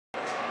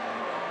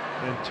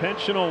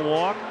Intentional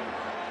walk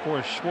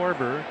for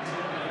Schwarber.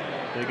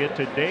 They get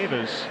to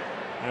Davis,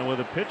 and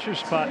with a pitcher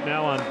spot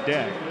now on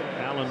deck,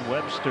 Alan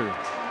Webster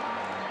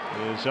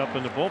is up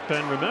in the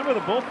bullpen. Remember,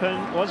 the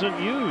bullpen wasn't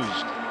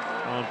used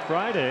on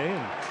Friday,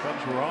 and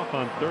Cubs were off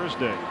on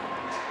Thursday.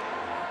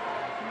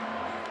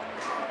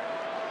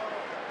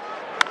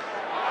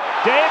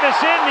 Davis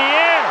in the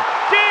air,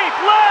 deep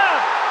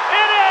left,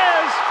 it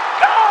is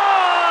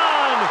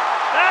gone!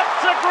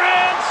 That's a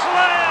grand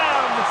slam!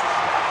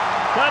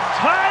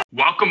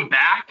 Welcome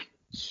back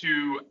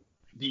to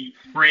the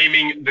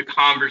Framing the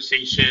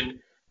Conversation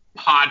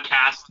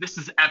podcast. This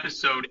is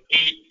episode 8.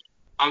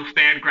 I'm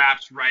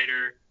Fangraphs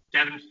writer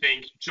Devin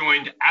Fink,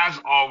 joined as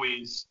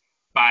always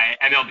by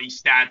MLB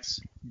stats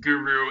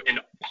guru and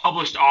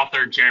published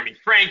author Jeremy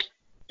Frank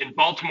and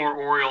Baltimore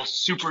Orioles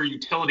super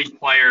utility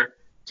player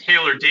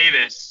Taylor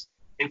Davis.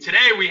 And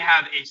today we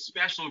have a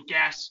special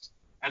guest,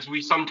 as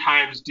we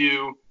sometimes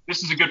do.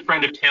 This is a good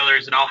friend of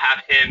Taylor's, and I'll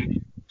have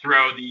him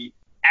throw the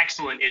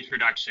excellent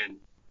introduction.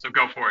 So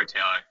go for it,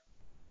 Taylor.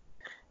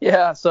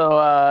 Yeah,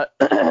 so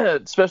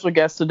special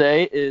guest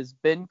today is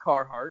Ben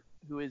Carhart,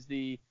 who is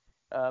the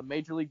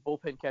Major League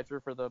bullpen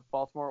catcher for the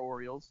Baltimore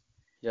Orioles.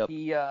 Yep.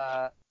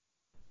 Me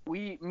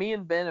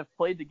and Ben have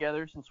played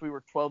together since we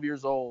were 12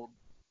 years old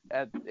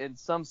in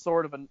some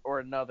sort of or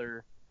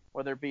another,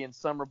 whether it be in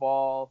summer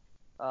ball.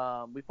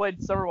 We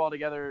played summer ball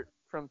together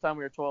from the time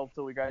we were 12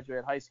 till we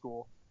graduated high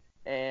school.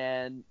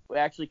 And we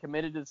actually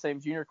committed to the same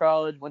junior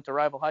college, went to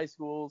rival high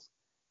schools,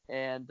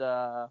 and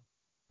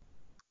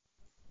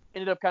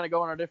ended up kind of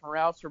going our different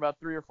routes for about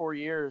 3 or 4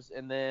 years.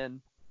 And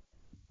then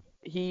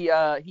he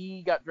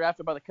got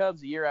drafted by the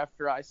Cubs a year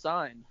after I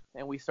signed,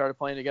 and we started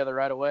playing together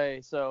right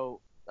away. So,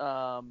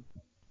 I'm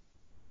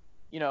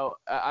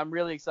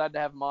really excited to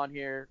have him on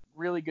here.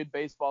 Really good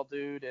baseball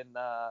dude, and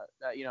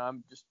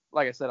I'm just,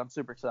 like I said, I'm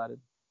super excited.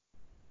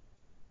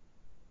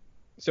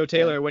 So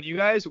Taylor, when you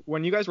guys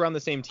were on the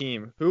same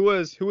team, who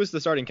was the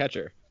starting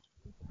catcher?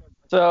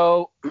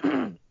 So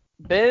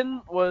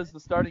Ben was the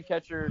starting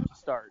catcher to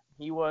start.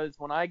 He was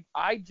when I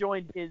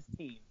joined his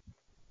team,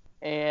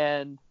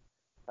 and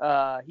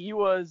he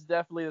was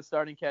definitely the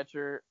starting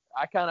catcher.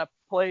 I kind of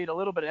played a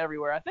little bit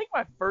everywhere. I think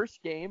my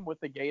first game with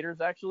the Gators,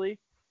 actually,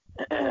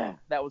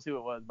 that was who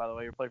it was, by the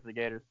way. We played for the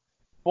Gators.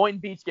 Boynton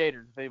Beach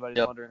Gators, if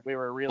anybody's wondering. We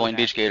were really Boynton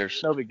Beach Gators.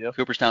 No big deal.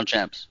 Cooperstown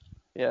champs.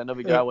 Yeah, no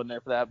big deal. I wasn't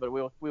there for that, but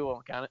we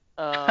won't count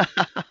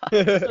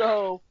it.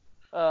 So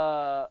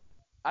I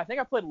think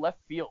I played left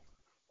field.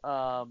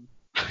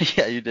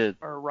 Yeah, you did.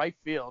 Or right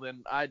field,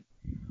 and I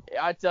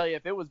tell you,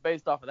 if it was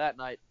based off of that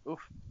night,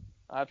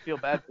 I'd feel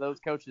bad for those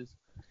coaches.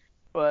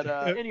 But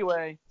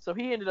anyway, so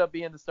he ended up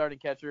being the starting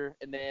catcher,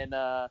 and then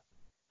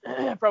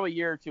probably a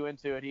year or two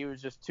into it, he was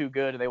just too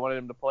good, and they wanted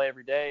him to play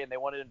every day, and they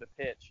wanted him to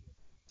pitch.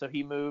 So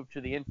he moved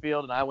to the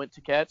infield, and I went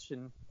to catch,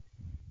 and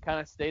kind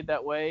of stayed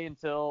that way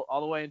until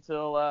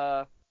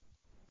the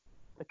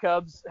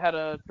Cubs had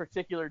a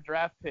particular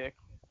draft pick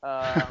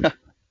a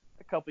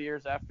couple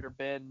years after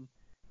Ben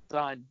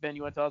signed. Ben,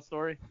 you want to tell that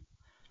story?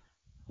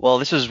 Well,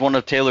 this is one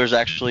of Taylor's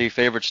actually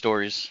favorite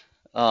stories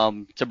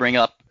to bring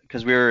up,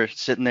 because we were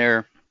sitting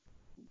there.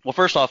 Well,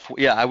 first off,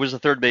 yeah, I was a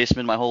third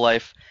baseman my whole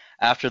life.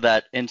 After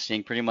that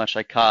instinct, pretty much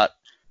I caught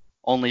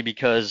only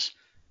because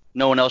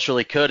no one else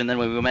really could. And then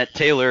when we met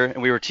Taylor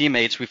and we were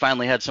teammates, we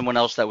finally had someone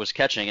else that was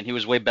catching, and he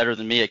was way better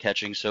than me at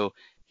catching. So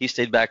he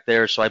stayed back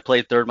there. So I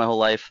played third my whole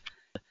life.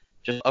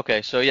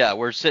 So yeah,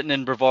 we're sitting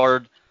in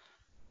Brevard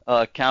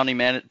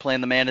County,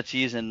 playing the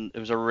Manatees, and it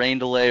was a rain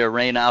delay or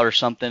rain out or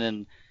something,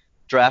 and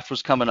draft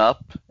was coming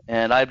up,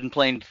 and I'd been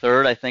playing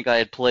third. I think I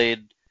had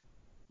played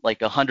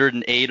like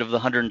 108 of the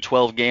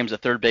 112 games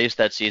at third base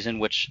that season,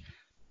 which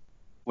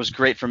was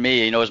great for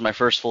me. It was my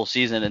first full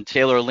season. And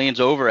Taylor leans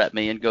over at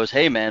me and goes,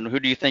 "Hey man,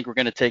 who do you think we're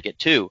going to take it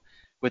to?"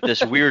 With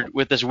this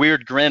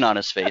weird grin on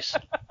his face.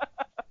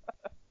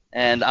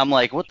 And I'm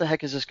like, what the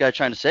heck is this guy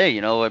trying to say?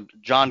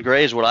 John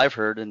Gray is what I've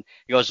heard. And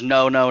he goes,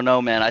 no,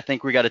 man. I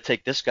think we got to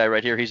take this guy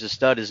right here. He's a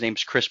stud. His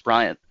name's Chris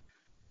Bryant.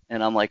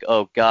 And I'm like,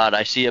 oh God,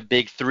 I see a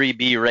big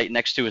 3B right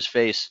next to his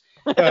face.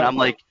 And I'm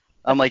like,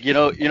 you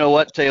know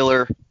what,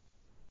 Taylor?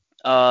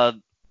 I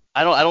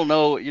don't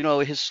know.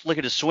 Look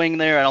at his swing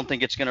there. I don't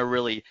think it's going to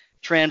really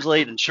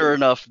translate. And sure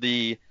enough,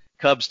 the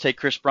Cubs take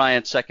Chris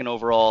Bryant second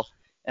overall.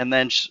 And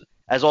then,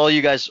 as all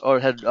you guys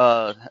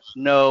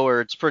know, or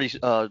it's pretty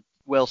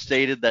well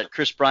stated, that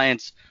Chris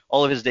Bryant's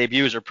all of his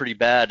debuts are pretty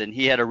bad, and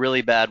he had a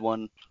really bad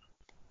one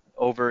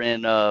over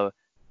in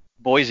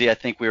Boise, I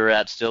think we were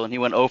at still, and he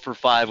went 0 for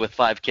 5 with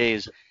 5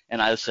 Ks.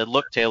 And I said,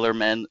 look, Taylor,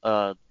 man,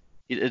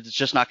 it's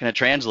just not going to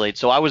translate.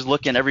 So I was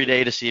looking every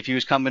day to see if he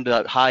was coming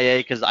to high A,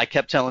 because I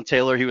kept telling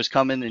Taylor he was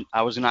coming and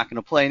I was not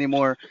going to play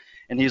anymore.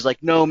 And he's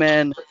like, no,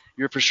 man,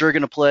 you're for sure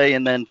going to play.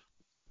 And then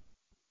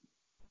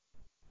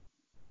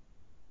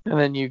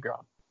you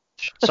gone.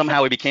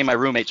 Somehow he became my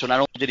roommate. So not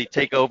only did he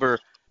take over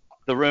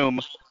the room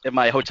in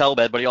my hotel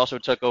bed, but he also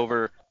took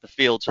over the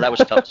field. So that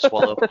was tough to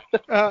swallow.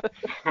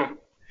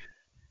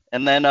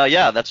 And then,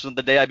 that's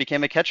the day I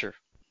became a catcher.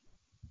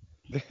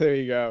 There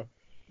you go.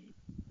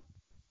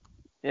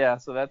 Yeah,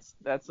 so that's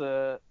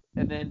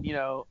And then,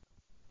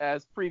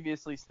 as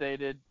previously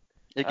stated.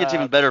 It gets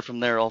even better from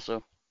there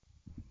also.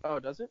 Oh,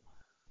 does it?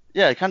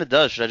 Yeah, it kind of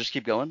does. Should I just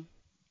keep going?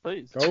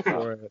 Please. Go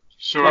for it.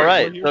 Sure. All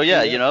right. So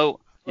yeah,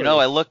 Yeah.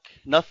 I look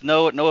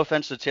no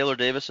offense to Taylor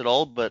Davis at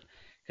all, but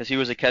because he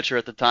was a catcher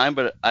at the time,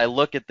 but I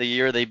look at the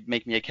year they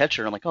make me a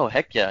catcher, and I'm like, oh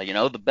heck yeah,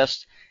 the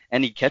best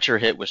any catcher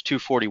hit was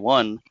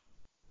 241,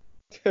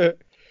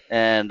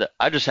 and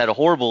I just had a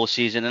horrible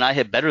season, and I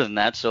hit better than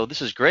that, so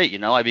this is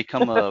great, I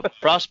become a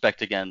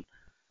prospect again.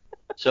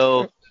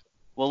 So,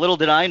 well, little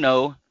did I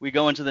know, we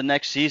go into the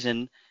next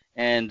season,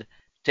 and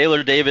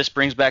Taylor Davis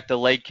brings back the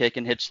leg kick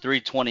and hits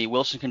 320.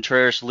 Wilson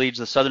Contreras leads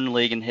the Southern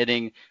League in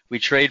hitting. We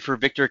trade for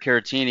Victor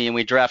Caratini, and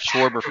we draft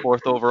Schwarber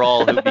 4th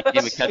overall, who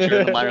became a catcher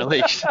in the minor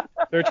leagues.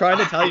 They're trying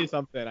to tell you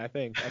something, I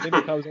think. I think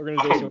the Cubs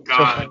organization.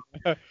 God.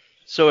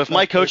 So if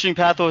my coaching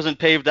path wasn't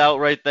paved out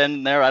right then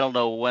and there, I don't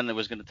know when it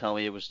was going to tell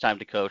me it was time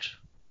to coach.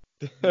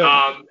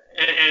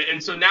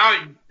 And so now,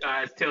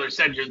 as Taylor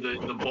said, you're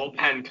the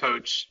bullpen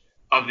coach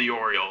of the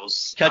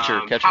Orioles.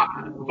 Catcher.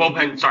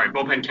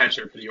 Bullpen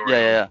catcher for the Orioles.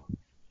 Yeah.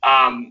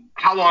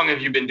 How long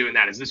have you been doing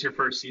that? Is this your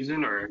first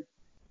season or?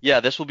 Yeah,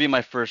 this will be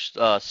my first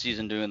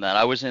season doing that.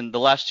 I was in the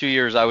last 2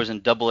 years. I was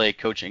in Double-A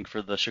coaching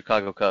for the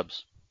Chicago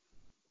Cubs.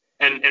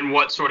 And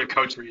what sort of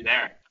coach were you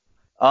there?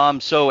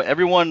 So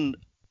everyone,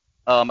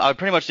 I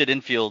pretty much did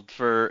infield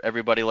for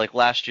everybody. Like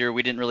last year,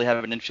 we didn't really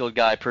have an infield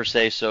guy per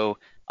se, so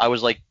I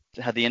was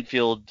had the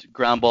infield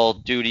ground ball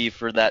duty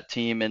for that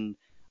team, and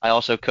I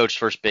also coached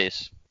first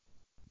base.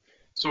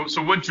 So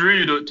what drew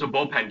you to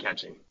bullpen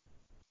catching?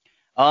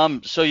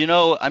 So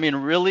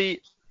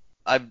really,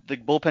 the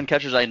bullpen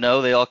catchers I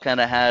know, they all kind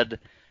of had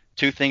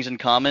two things in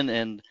common,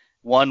 and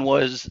one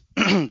was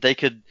they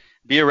could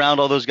be around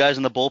all those guys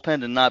in the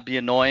bullpen and not be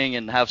annoying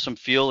and have some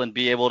feel and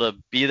be able to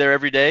be there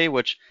every day,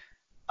 which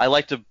I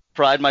like to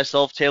pride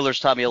myself. Taylor's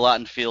taught me a lot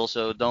in feel,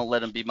 so don't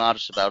let him be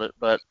modest about it.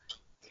 But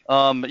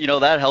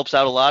that helps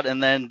out a lot.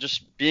 And then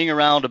just being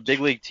around a big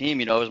league team,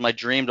 it was my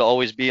dream to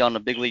always be on a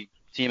big league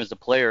team as a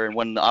player. And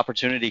when the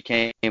opportunity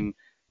came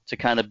to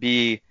kind of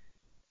be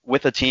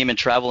with a team and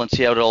travel and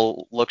see how it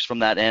all looks from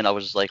that end, I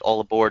was like all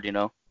aboard,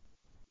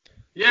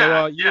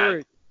 Yeah.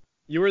 So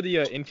you were the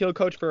infield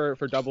coach for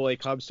Double-A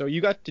Cubs. So did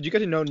you get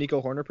to know Nico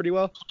Horner pretty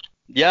well?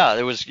 Yeah,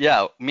 it was.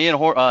 Yeah, me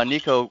and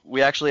Nico,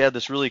 we actually had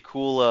this really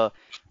cool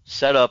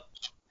setup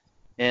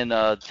in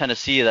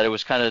Tennessee that it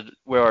was kind of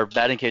where our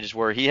batting cages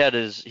were. He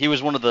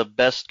was one of the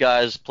best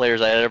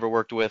players I had ever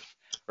worked with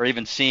or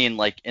even seen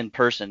like in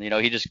person.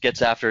 He just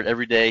gets after it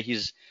every day.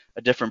 He's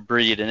a different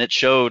breed, and it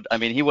showed. I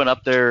mean, he went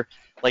up there.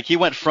 Like he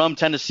went from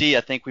Tennessee.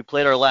 I think we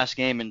played our last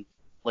game, and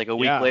like a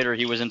week later,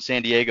 he was in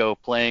San Diego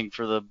playing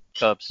for the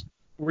Cubs.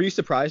 Were you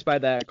surprised by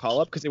that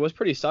call-up? Because it was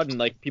pretty sudden.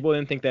 Like, people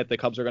didn't think that the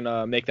Cubs were going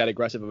to make that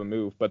aggressive of a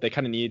move, but they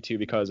kind of needed to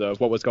because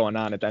of what was going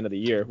on at the end of the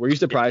year. Were you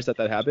surprised that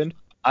happened?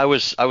 I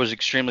was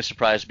extremely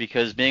surprised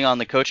because being on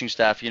the coaching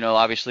staff,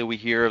 obviously we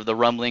hear of the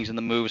rumblings and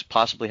the moves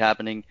possibly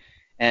happening,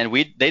 and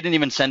they didn't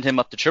even send him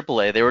up to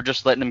AAA. They were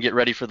just letting him get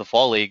ready for the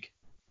fall league.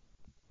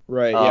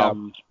 Right, yeah.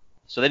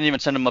 So they didn't even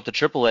send him up to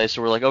AAA,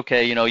 so we're like,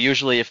 okay,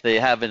 usually if they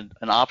have an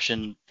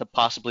option to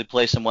possibly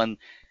play someone,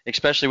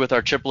 especially with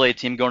our AAA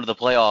team going to the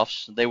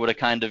playoffs, they would have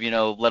kind of,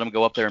 let him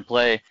go up there and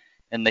play.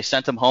 And they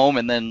sent him home,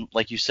 and then,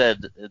 like you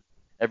said,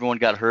 everyone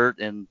got hurt,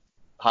 and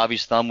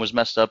Javi's thumb was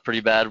messed up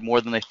pretty bad,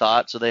 more than they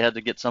thought, so they had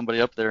to get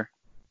somebody up there.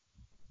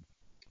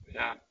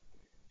 Yeah.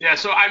 Yeah,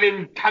 so, I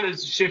mean, kind of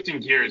shifting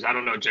gears, I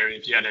don't know, Jerry,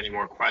 if you had any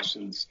more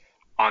questions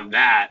on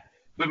that.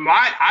 But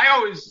I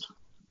always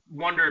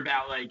wonder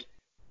about, like,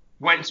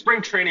 when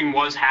spring training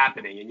was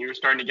happening and you were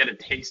starting to get a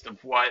taste of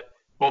what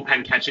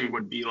bullpen catching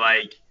would be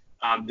like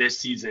this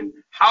season,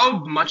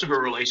 how much of a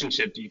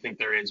relationship do you think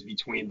there is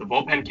between the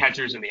bullpen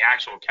catchers and the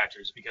actual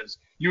catchers? Because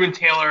you and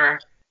Taylor,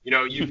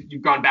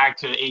 you've gone back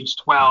to age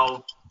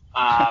 12.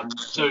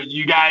 So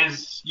you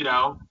guys,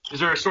 is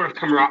there a sort of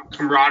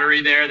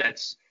camaraderie there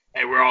that's,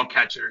 hey, we're all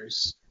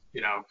catchers,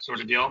 sort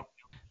of deal?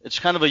 It's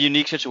kind of a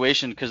unique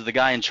situation because the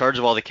guy in charge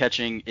of all the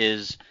catching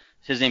his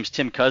name's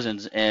Tim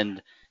Cousins,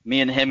 and me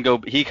and him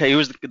he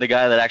was the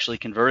guy that actually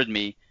converted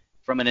me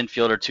from an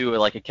infielder to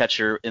like a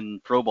catcher in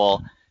pro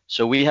ball.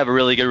 So we have a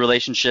really good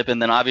relationship.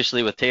 And then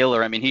obviously with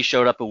Taylor, I mean, he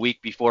showed up a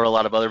week before a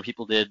lot of other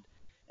people did,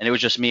 and it was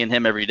just me and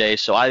him every day.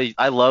 So I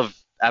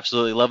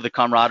absolutely love the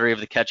camaraderie of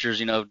the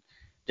catchers,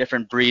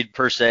 different breed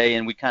per se.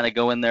 And we kind of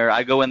go in there.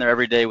 I go in there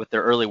every day with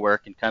their early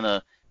work and kind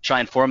of try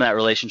and form that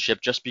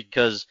relationship, just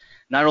because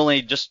not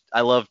only just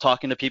I love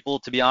talking to people,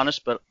 to be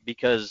honest, but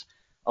because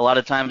a lot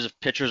of times if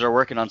pitchers are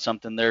working on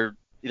something, they're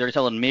either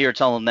telling me or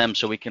telling them,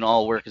 so we can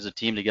all work as a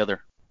team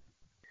together.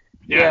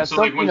 Yeah, so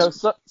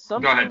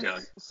some go ahead,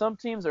 Taylor. Some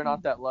teams are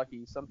not that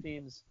lucky. Some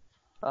teams,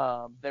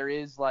 there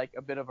is like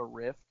a bit of a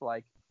rift,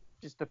 like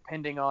just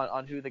depending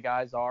on who the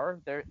guys are.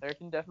 There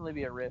can definitely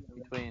be a rift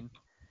between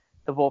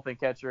the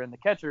bullpen catcher and the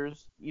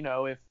catchers.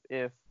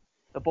 If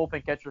the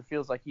bullpen catcher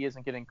feels like he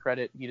isn't getting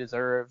credit he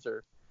deserves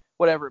or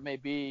whatever it may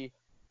be,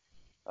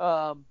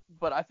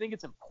 But I think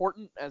it's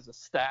important as a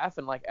staff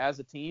and like as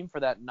a team for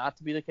that not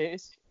to be the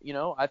case.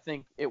 I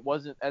think it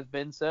wasn't, as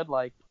Ben said,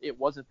 like it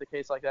wasn't the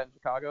case like that in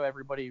Chicago.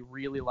 Everybody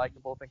really liked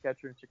the bullpen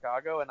catcher in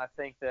Chicago, and I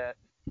think that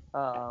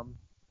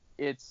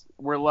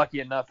we're lucky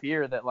enough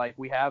here that like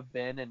we have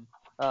been, and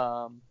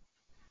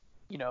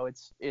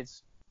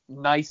it's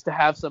nice to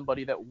have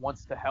somebody that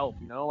wants to help.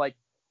 Like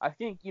I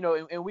think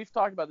and we've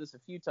talked about this a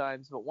few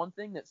times, but one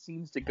thing that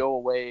seems to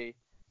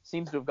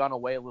have gone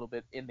away a little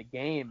bit in the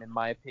game, in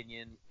my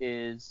opinion,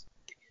 is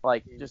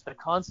like just the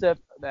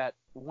concept that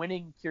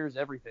winning cures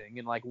everything,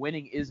 and like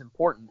winning is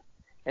important.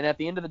 And at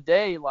the end of the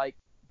day, like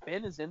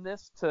Ben is in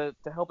this to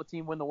help a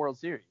team win the World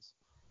Series.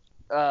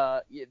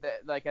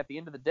 Like at the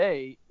end of the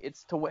day,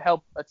 it's to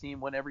help a team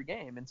win every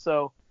game. And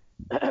so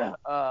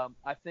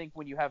I think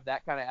when you have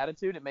that kind of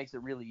attitude, it makes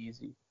it really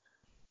easy.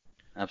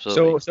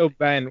 Absolutely. So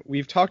Ben,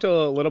 we've talked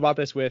a little about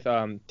this with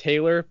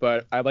Taylor,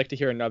 but I'd like to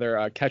hear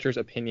another catcher's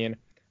opinion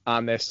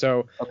on this.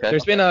 So Okay.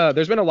 there's been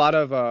a lot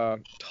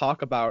of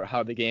talk about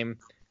how the game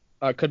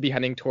could be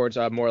heading towards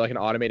more like an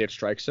automated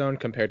strike zone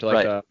compared to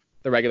like Right.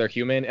 the regular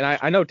human. And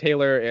I know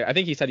Taylor, I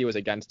think he said he was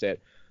against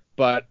it.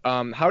 But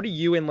how do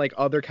you and like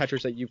other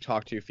catchers that you've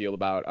talked to feel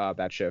about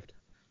that shift?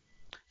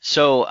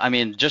 So, I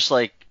mean, just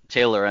like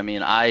Taylor, I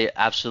mean, I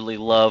absolutely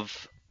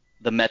love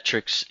the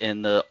metrics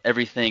and the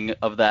everything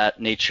of that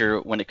nature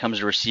when it comes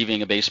to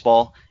receiving a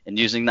baseball and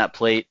using that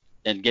plate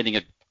and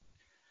getting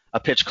a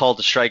pitch called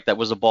to strike that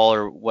was a ball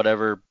or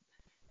whatever.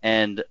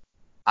 And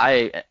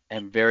I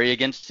am very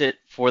against it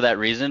for that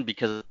reason,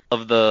 because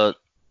of the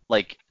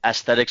like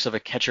aesthetics of a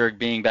catcher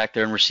being back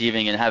there and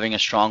receiving and having a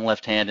strong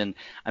left hand. And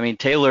I mean,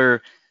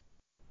 Taylor,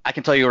 I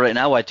can tell you right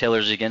now why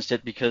Taylor's against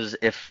it, because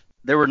if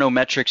there were no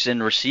metrics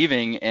in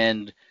receiving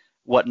and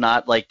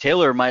whatnot, like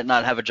Taylor might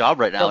not have a job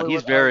right now, and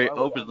he's very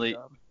openly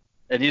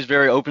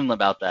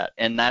about that.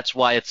 And that's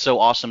why it's so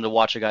awesome to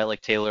watch a guy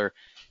like Taylor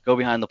go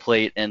behind the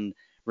plate and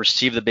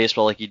receive the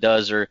baseball like he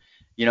does, or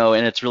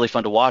and it's really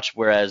fun to watch.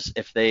 Whereas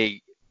if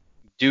they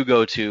do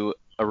go to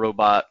a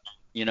robot,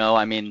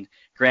 I mean,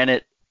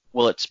 granted,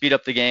 will it speed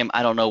up the game?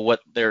 I don't know what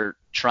they're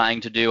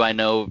trying to do. I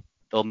know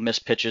they'll miss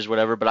pitches,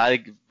 whatever, but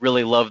I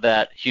really love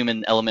that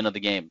human element of the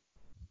game.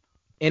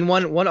 And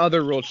one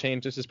other rule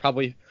change, this is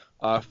probably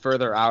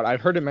further out.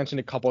 I've heard it mentioned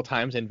a couple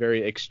times in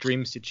very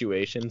extreme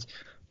situations,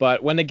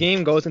 but when the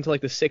game goes into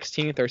like the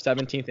 16th or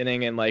 17th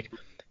inning and like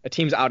a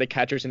team's out of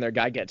catchers and their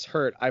guy gets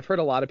hurt, I've heard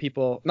not a lot of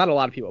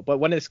people, but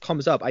when this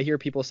comes up, I hear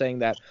people saying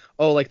that,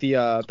 like the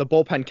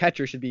bullpen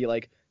catcher should be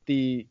like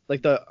the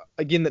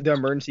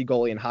emergency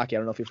goalie in hockey. I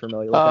don't know if you're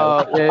familiar with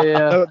that.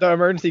 Yeah. The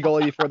emergency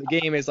goalie before the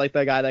game is like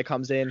the guy that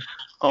comes in.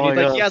 Oh And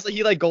my he God.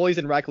 he goalies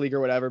in rec league or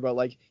whatever, but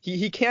like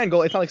he can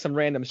go. It's not like some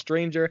random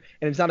stranger,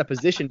 and it's not a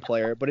position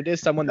player, but it is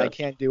someone that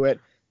can't do it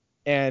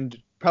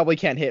and probably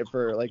can't hit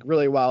for like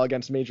really well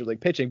against major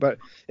league pitching. But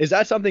is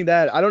that something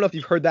that, I don't know if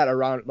you've heard that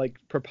around like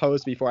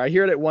proposed before? I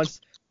hear it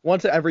once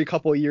every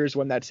couple of years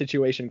when that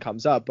situation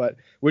comes up. But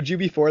would you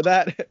be for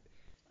that?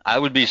 I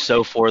would be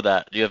so for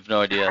that. You have no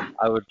idea.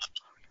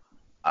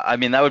 I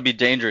mean, that would be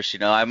dangerous.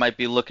 I might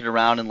be looking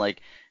around and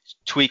like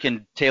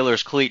tweaking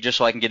Taylor's cleat just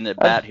so I can get an at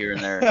bat here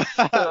and there.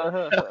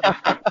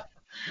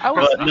 I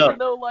was But no. thinking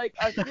though, like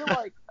I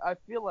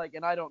feel like,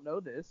 and I don't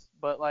know this,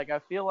 but like I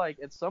feel like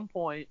at some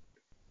point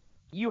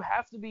you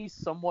have to be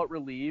somewhat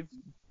relieved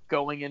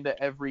going into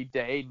every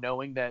day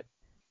knowing that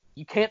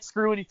you can't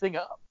screw anything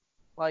up.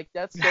 Like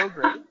that's so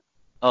great.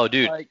 Oh,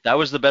 dude, Like- that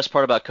was the best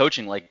part about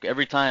coaching. Like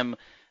every time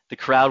the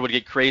crowd would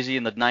get crazy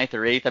in the 9th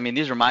or 8th. I mean,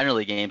 these are minor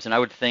league games, and I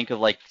would think of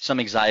like some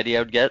anxiety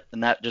I would get,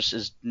 and that just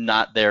is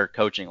not their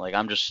coaching. Like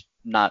I'm just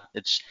not.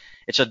 It's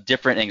a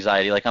different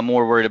anxiety. Like I'm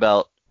more worried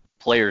about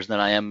players than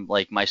I am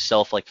like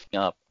myself like f***ing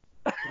up.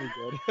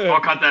 I'll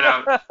cut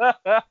that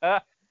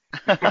out.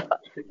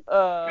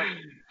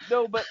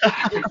 No, but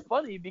it's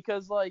funny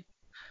because like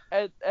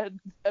at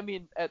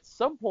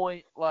some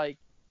point like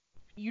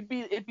it'd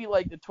be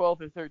like the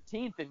 12th or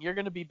 13th and you're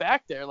gonna be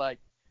back there like,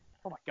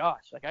 oh my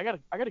gosh, like I gotta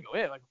go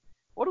in, like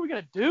what are we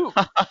gonna do?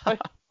 Like,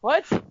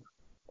 what?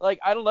 Like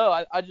I don't know.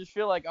 I just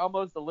feel like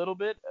almost a little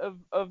bit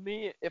of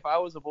me, if I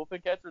was a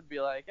bullpen catcher, would be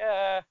like,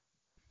 I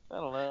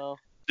don't know.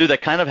 Dude,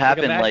 that kind of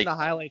happened imagine like the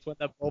highlights when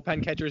the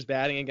bullpen catcher's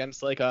batting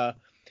against like a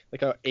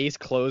ace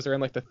closer in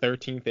like the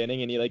 13th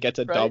inning, and he like gets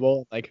a Right.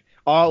 double like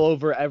all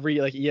over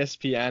every like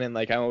ESPN and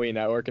like MLB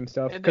Network and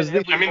stuff. And Because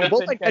then the every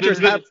bullpen catchers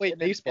the- have played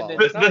and then- baseball. and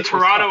then- It's not The like they're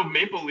Toronto stuck.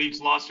 Maple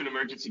Leafs lost to an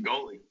emergency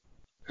goalie.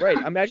 Right.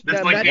 Imagine That's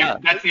that. like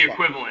imagine that's the baseball.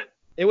 equivalent.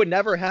 It would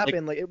never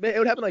happen. Like it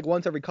would happen like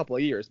once every couple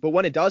of years. But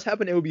when it does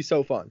happen, it would be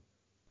so fun.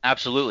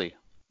 absolutely.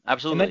 And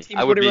Absolutely. then teams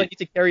I would wouldn't be really need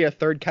to carry a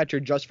third catcher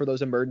just for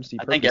those emergency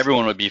I purposes. think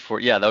everyone would be for.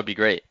 Yeah, that would be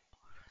great.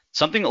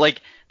 Something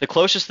like the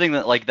closest thing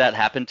that like that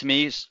happened to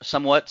me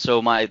somewhat.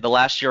 So the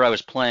last year I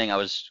was playing, I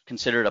was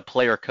considered a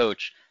player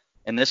coach,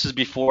 and this is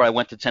before I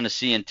went to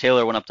Tennessee and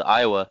Taylor went up to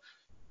Iowa.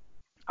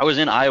 I was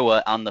in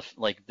Iowa on the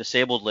like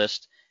disabled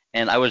list,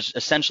 and I was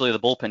essentially the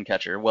bullpen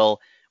catcher.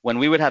 Well, when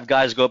we would have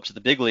guys go up to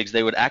the big leagues,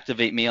 they would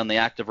activate me on the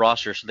active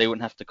roster, so they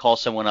wouldn't have to call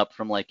someone up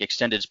from like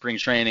extended spring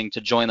training to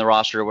join the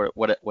roster or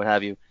what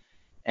have you.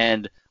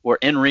 and we're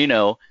in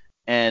Reno,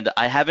 and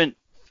I haven't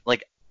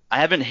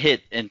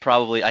hit in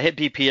probably I hit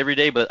BP every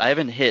day, but I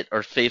haven't hit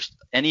or faced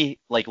any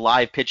like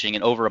live pitching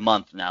in over a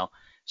month now.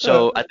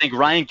 So I think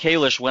Ryan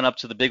Kalish went up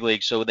to the big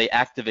league, so they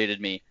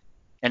activated me,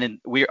 and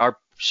our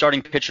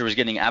starting pitcher was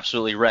getting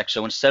absolutely wrecked.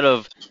 So instead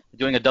of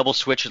doing a double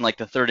switch in like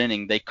the third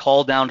inning, they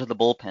call down to the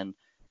bullpen.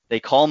 They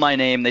call my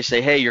name. They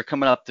say, "Hey, you're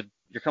coming up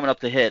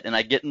to hit," and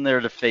I get in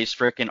there to face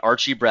frickin'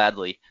 Archie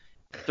Bradley.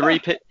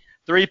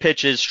 Three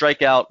pitches,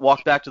 strike out,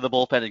 walk back to the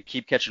bullpen, and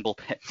keep catching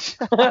bullpens.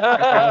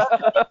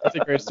 That's a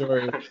great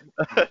story.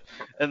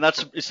 And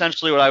that's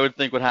essentially what I would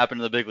think would happen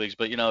in the big leagues.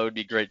 But it would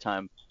be a great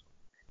time.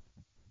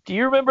 Do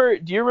you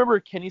remember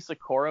Kenny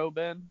Socorro,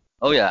 Ben?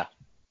 Oh yeah.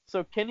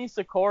 So Kenny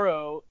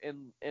Socorro,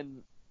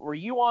 and were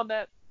you on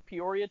that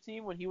Peoria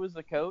team when he was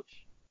the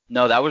coach?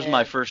 No, that was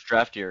my first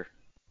draft year.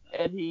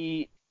 And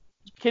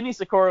Kenny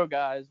Socorro,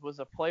 guys, was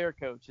a player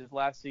coach his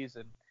last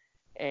season.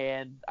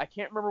 And I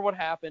can't remember what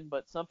happened,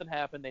 but something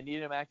happened. They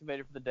needed him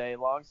activated for the day.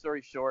 Long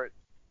story short,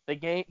 the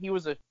game he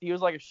was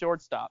like a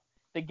shortstop.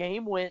 The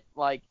game went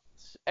like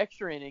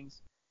extra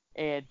innings,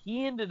 and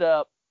he ended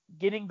up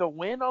getting the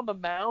win on the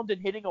mound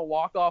and hitting a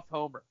walk-off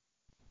homer.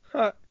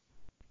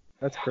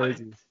 That's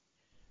crazy.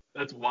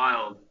 That's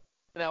wild.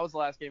 And that was the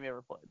last game he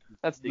ever played.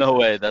 That's decent. No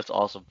way. That's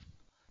awesome.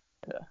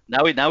 Yeah.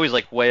 Now he's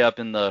like way up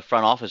in the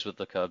front office with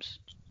the Cubs,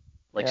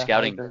 like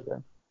scouting.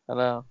 I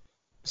know.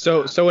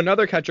 So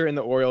another catcher in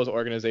the Orioles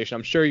organization,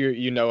 I'm sure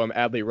you know him,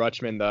 Adley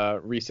Rutschman, the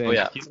recent. Oh,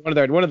 yeah. He's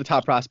one of the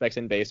top prospects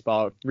in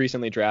baseball,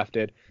 recently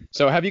drafted.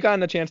 So have you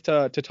gotten a chance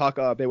to talk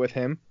a bit with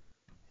him?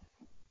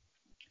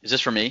 Is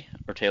this for me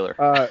or Taylor?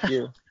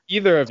 You.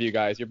 Either of you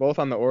guys. You're both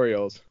on the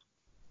Orioles.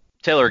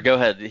 Taylor, go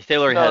ahead.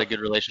 Taylor had a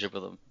good relationship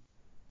with him.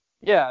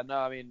 Yeah, no,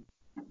 I mean,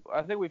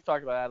 I think we've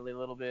talked about Adley a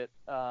little bit.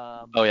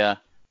 Oh yeah.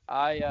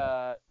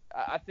 I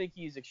think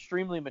he's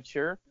extremely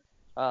mature,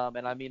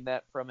 and I mean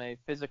that from a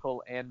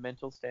physical and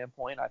mental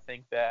standpoint. I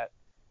think that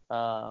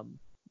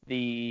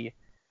the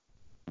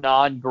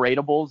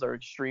non-gradables are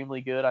extremely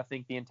good. I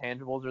think the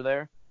intangibles are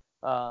there.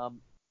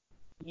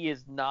 He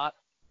is not.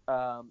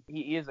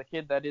 He is a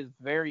kid that is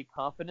very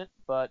confident,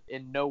 but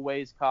in no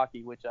ways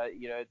cocky, which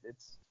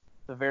it's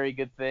a very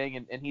good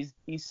thing. And he's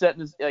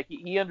setting his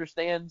he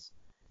understands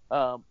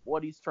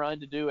what he's trying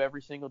to do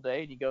every single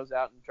day, and he goes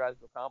out and tries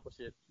to accomplish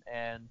it.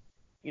 And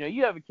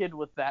you have a kid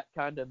with that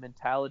kind of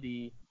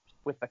mentality,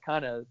 with the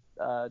kind of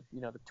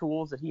the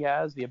tools that he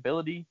has, the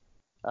ability.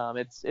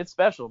 It's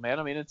special, man.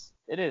 I mean, it's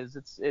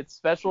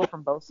special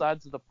from both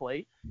sides of the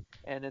plate,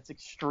 and it's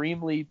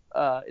extremely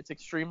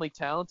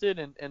talented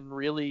and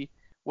really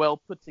well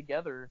put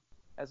together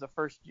as a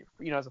first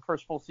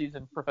full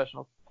season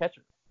professional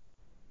catcher.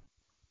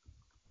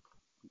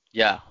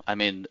 Yeah, I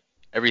mean,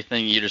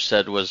 everything you just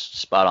said was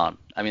spot on.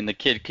 I mean, the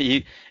kid,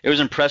 it was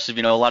impressive.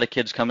 A lot of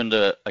kids come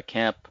into a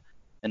camp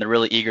and they're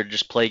really eager to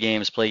just play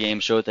games,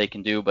 show what they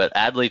can do. But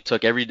Adley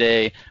took every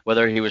day,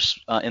 whether he was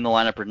in the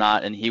lineup or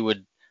not, and he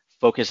would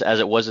focus as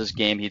it was his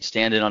game. He'd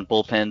stand in on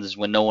bullpens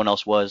when no one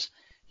else was.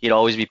 He'd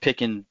always be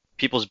picking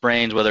people's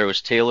brains, whether it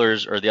was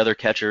Taylor's or the other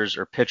catchers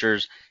or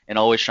pitchers, and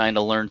always trying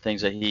to learn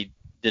things that he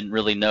didn't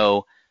really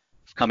know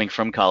coming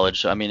from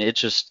college. So, I mean,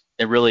 it's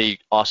really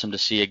awesome to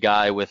see a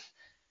guy with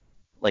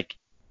like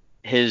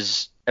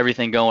his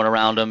everything going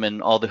around him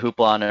and all the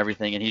hoopla and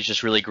everything, and he's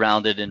just really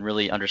grounded and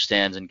really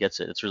understands and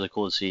gets it. It's really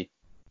cool to see.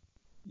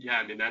 Yeah,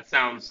 I mean, that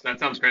sounds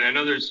great. I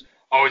know there's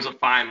always a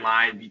fine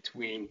line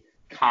between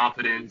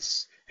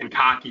confidence and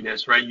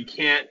cockiness, right? You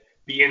can't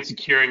be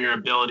insecure in your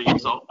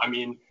abilities. So, I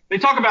mean, they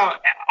talk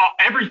about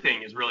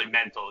everything is really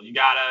mental. You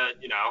gotta,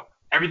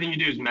 everything you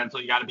do is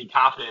mental. You gotta be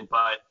confident,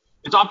 but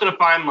it's often a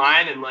fine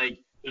line. And like,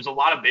 there's a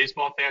lot of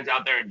baseball fans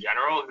out there in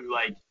general who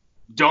like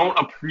don't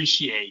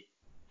appreciate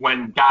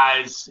when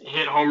guys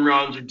hit home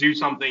runs or do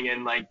something,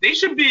 and like they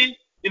should be,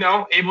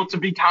 able to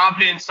be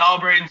confident and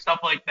celebrate and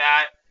stuff like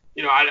that.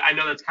 I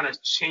know that's kind of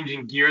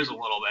changing gears a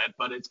little bit,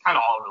 but it's kind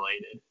of all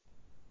related.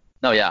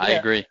 No, yeah, I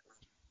agree.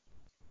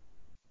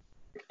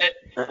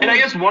 And I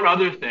guess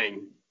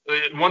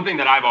one thing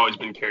that I've always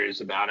been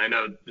curious about, I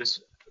know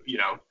this,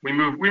 we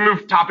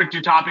move topic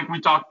to topic. We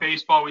talk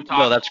baseball, we talk.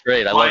 No, that's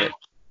great. I love it.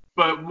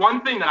 But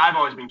one thing that I've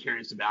always been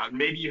curious about, and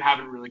maybe you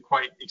haven't really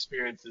quite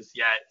experienced this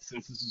yet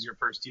since this is your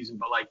first season,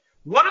 but like,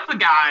 what if a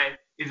guy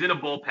is in a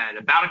bullpen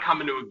about to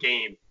come into a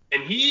game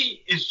and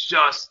he is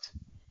just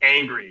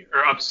angry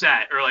or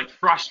upset or like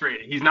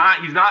frustrated? He's not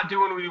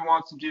doing what he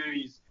wants to do.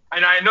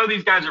 And I know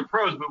these guys are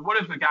pros, but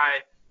what if a guy,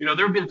 there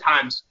have been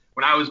times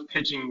when I was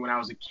pitching when I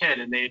was a kid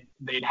and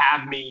they'd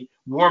have me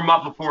warm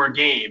up before a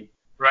game,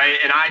 right?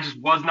 And I just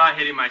was not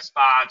hitting my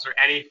spots or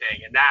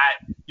anything. And that,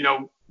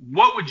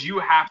 what would you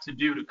have to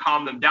do to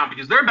calm them down?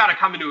 Because they're about to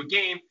come into a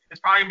game. It's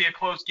probably going to be a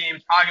close game.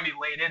 It's probably going to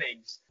be late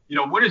innings.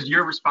 What is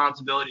your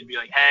responsibility to be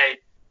like, hey,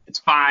 it's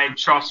fine,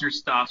 trust your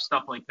stuff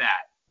like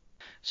that?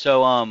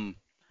 So,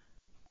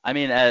 I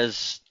mean,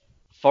 as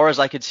far as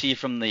I could see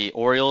from the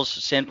Orioles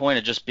standpoint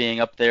of just being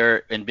up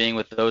there and being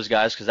with those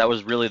guys, because that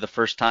was really the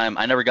first time.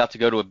 I never got to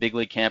go to a big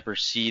league camp or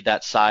see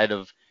that side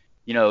of,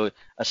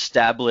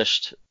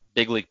 established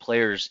big league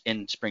players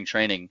in spring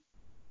training.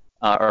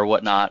 or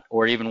whatnot,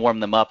 or even warm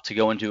them up to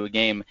go into a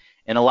game.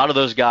 And a lot of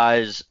those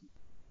guys,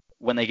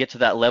 when they get to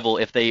that level,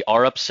 if they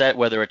are upset,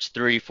 whether it's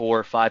 3,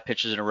 4, 5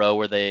 pitches in a row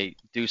where they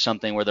do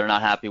something where they're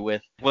not happy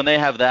with, when they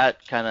have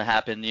that kind of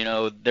happen,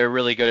 they're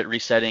really good at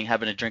resetting,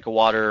 having a drink of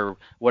water, or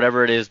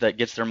whatever it is that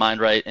gets their mind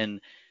right. And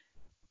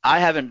I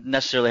haven't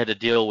necessarily had to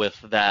deal with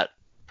that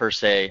per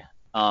se.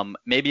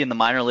 Maybe in the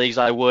minor leagues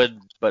I would,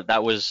 but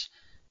that was,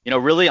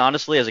 really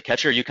honestly, as a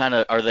catcher, you kind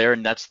of are there,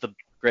 and that's the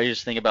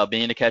greatest thing about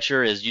being a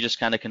catcher is you just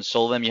kind of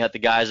console them. You have the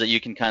guys that you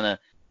can kind of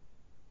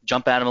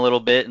jump at them a little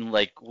bit and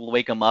like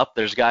wake them up.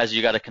 There's guys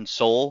you got to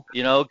console,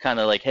 kind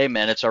of like, hey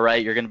man, it's all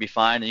right, you're gonna be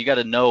fine. And you got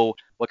to know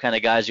what kind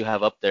of guys you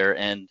have up there,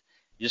 and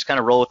you just kind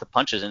of roll with the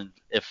punches. And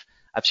if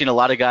I've seen a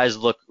lot of guys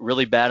look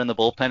really bad in the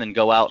bullpen and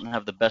go out and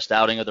have the best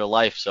outing of their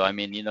life, so I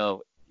mean, you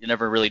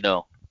never really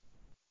know.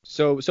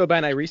 So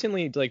Ben, I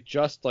recently,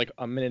 just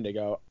a minute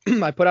ago,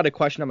 I put out a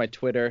question on my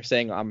Twitter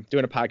saying I'm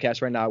doing a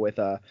podcast right now with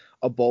a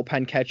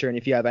bullpen catcher, and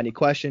if you have any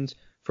questions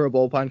for a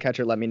bullpen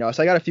catcher, let me know.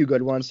 So I got a few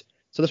good ones.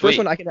 So the first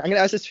one, I'm going to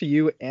ask this for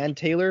you and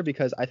Taylor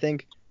because I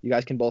think you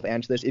guys can both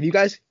answer this. If you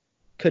guys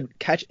could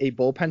catch a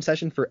bullpen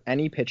session for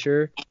any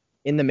pitcher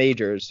in the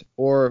majors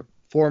or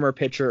former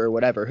pitcher or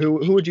whatever, who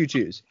would you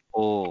choose?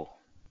 Oh,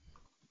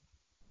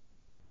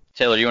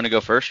 Taylor, do you want to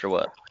go first or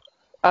what?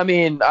 I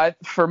mean,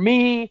 for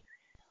me,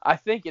 I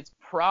think it's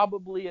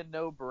probably a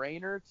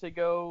no-brainer to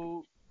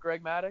go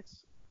Greg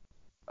Maddux.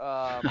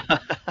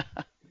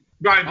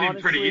 That'd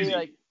be pretty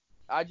easy.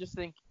 I just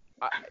think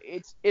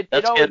that's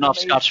getting off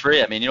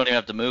scotch-free. I mean, you don't even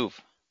have to move.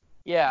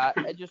 Yeah,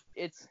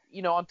 it's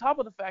on top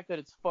of the fact that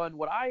it's fun,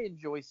 what I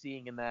enjoy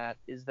seeing in that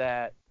is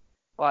that,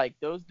 like,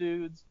 those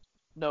dudes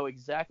know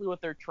exactly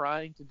what they're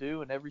trying to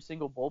do in every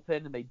single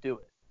bullpen, and they do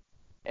it.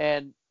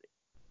 And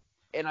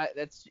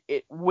that's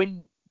it.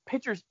 When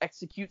pitchers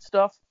execute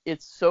stuff,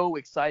 it's so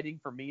exciting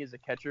for me as a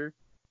catcher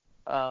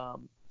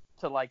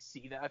to like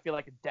see that. I feel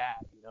like a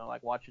dad,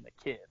 like watching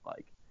a kid.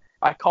 Like,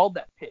 I called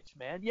that pitch,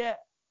 man. Yeah.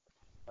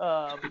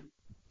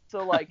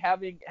 So like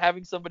having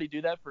somebody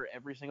do that for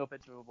every single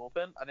pitch of a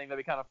bullpen, I think that'd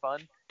be kind of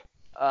fun.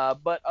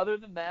 But other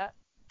than that,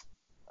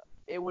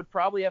 it would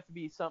probably have to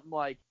be something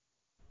like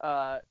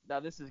now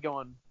this is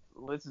going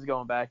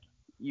back.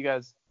 You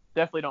guys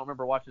definitely don't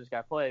remember watching this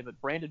guy play, but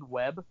Brandon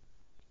Webb.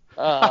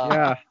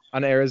 Yeah,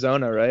 on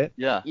Arizona, right?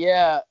 Yeah.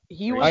 Yeah,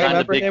 he was. I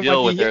remember him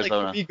when he had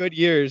like 3 good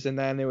years, and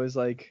then it was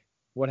like,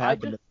 what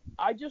happened?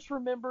 I just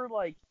remember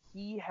like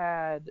he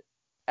had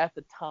at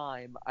the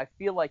time. I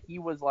feel like he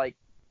was like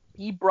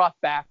he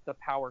brought back the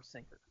power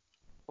sinker.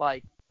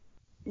 Like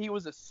he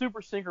was a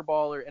super sinker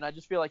baller, and I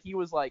just feel like he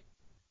was like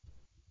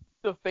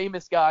the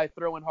famous guy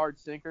throwing hard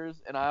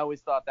sinkers, and I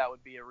always thought that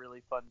would be a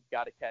really fun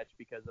guy to catch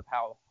because of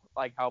how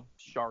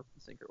sharp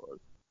the sinker was.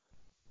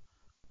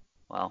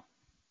 Wow.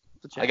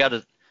 I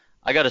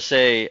gotta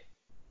say,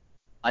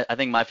 I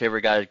think my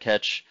favorite guy to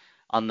catch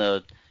on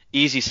the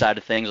easy side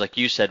of things, like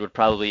you said, would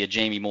probably be a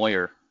Jamie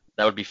Moyer.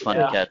 That would be fun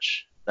to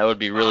catch. That would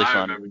be really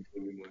fun.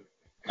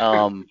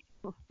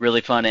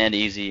 Really fun and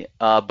easy.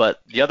 But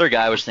the other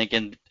guy I was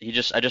thinking, I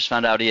just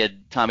found out he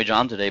had Tommy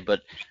John today,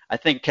 but I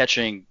think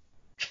catching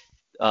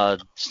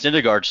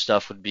Syndergaard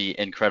stuff would be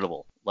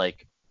incredible.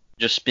 Like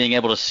just being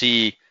able to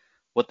see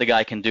what the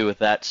guy can do with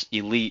that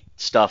elite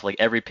stuff. Like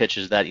every pitch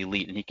is that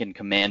elite, and he can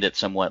command it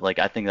somewhat. Like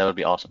I think that would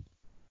be awesome.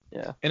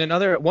 Yeah. And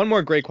one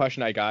more great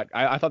question I got.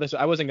 I thought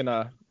I wasn't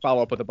gonna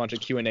follow up with a bunch of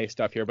Q&A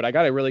stuff here, but I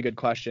got a really good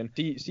question.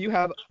 So you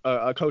have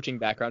a coaching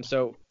background.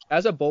 So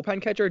as a bullpen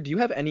catcher, do you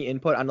have any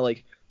input on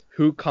like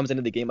who comes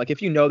into the game? Like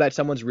if you know that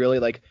someone's really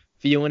like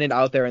feeling it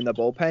out there in the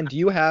bullpen, do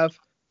you have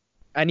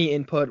any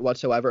input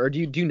whatsoever, or do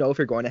you know if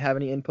you're going to have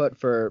any input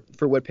for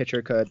what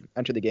pitcher could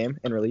enter the game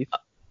in relief?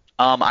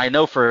 I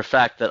know for a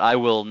fact that I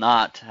will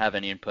not have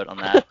any input on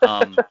that.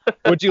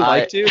 Would you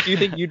like to? Do you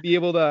think you'd be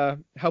able to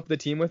help the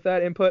team with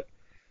that input?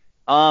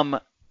 I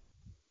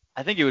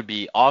think it would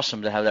be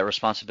awesome to have that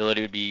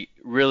responsibility. It would be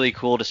really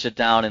cool to sit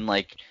down and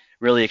like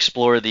really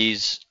explore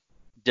these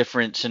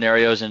different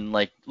scenarios and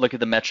like look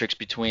at the metrics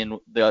between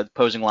the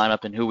opposing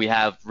lineup and who we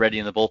have ready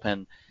in the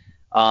bullpen.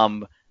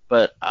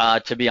 But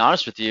to be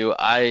honest with you,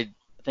 I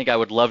think I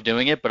would love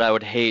doing it, but I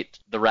would hate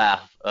the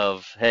wrath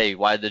of, hey,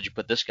 why did you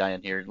put this guy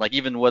in here? Like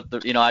even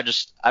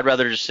I'd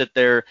rather just sit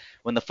there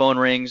when the phone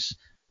rings,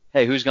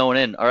 hey, who's going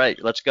in? All right,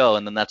 let's go.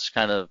 And then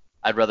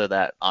I'd rather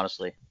that,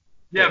 honestly.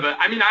 Yeah, but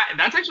I mean,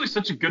 that's actually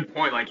such a good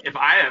point. Like if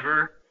I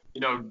ever,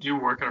 do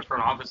work in a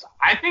front office,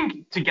 I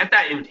think to get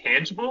that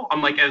intangible,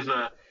 I'm like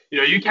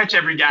you catch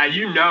every guy,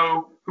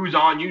 who's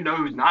on,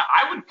 who's not.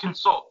 I would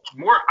consult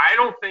more. I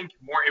don't think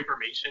more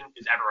information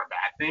is ever a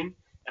bad thing.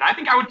 And I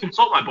think I would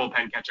consult my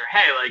bullpen catcher.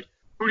 Hey, like,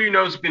 who do you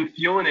know has been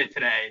feeling it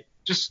today?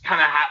 Just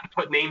kind of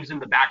put names in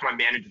the back of my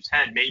manager's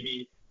head.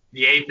 Maybe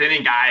the 8th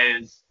inning guy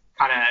is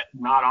kind of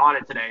not on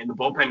it today, and the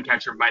bullpen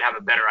catcher might have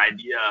a better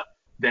idea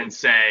than,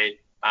 say,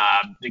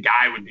 the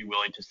guy would be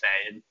willing to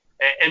say.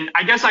 And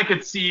I guess I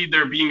could see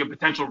there being a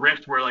potential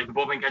rift where, like, the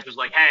bullpen catcher's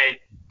like,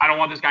 hey, I don't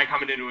want this guy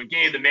coming into a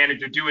game, the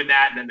manager doing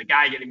that, and then the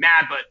guy getting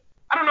mad. But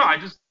I don't know.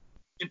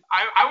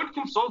 I would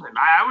consult him.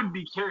 I would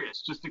be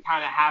curious just to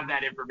kind of have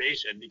that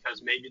information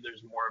because maybe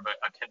there's more of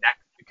a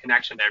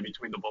connection there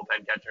between the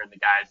bullpen catcher and the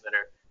guys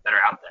that are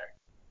out there.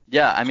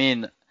 Yeah, I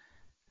mean,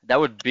 that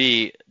would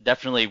be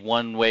definitely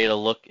one way to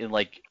look in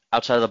like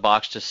outside of the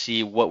box to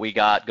see what we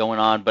got going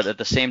on. But at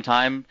the same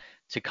time,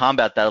 to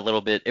combat that a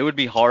little bit, it would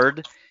be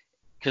hard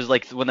because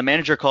like when the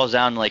manager calls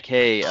down like,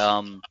 hey,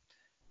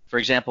 for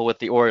example, with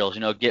the Orioles,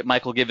 get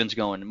Michael Givens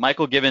going.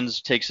 Michael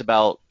Givens takes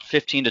about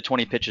 15 to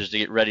 20 pitches to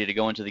get ready to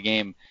go into the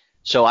game.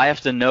 So I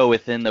have to know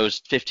within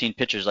those 15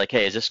 pitches, like,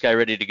 hey, is this guy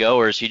ready to go,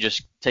 or is he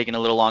just taking a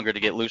little longer to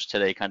get loose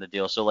today kind of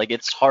deal? So, like,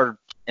 it's hard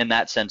in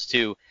that sense,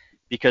 too,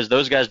 because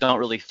those guys don't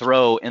really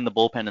throw in the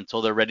bullpen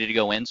until they're ready to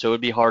go in. So it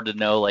would be hard to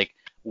know, like,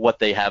 what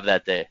they have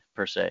that day,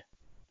 per se.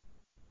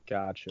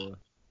 Gotcha.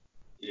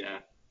 Yeah.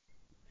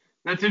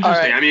 That's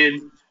interesting. Right. I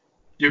mean,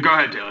 you go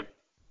ahead, Taylor.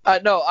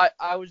 No,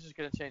 I was just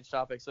going to change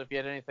topics. So if you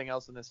had anything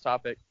else in this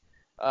topic.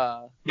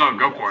 No,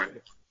 go for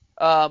it.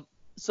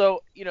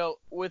 So,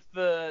 with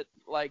the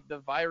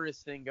virus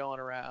thing going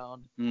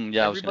around,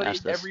 Yeah, I was going to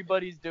ask this.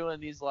 Everybody's doing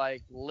these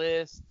like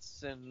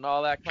lists and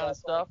all that kind of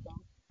stuff.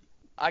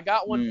 I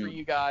got one for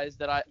you guys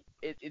that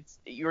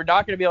you're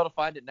not going to be able to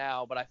find it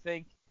now, but I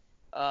think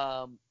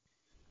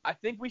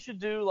we should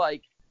do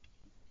like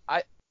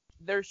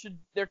there's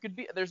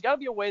got to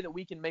be a way that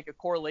we can make a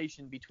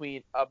correlation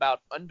between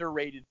about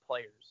underrated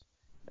players.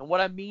 And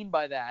what I mean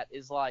by that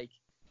is like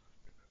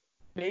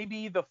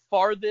maybe the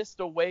farthest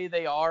away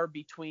they are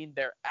between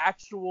their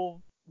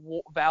actual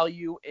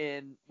value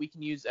in, we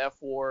can use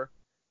F4,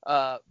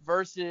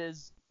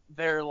 versus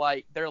their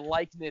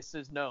likeness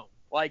is known.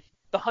 Like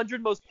the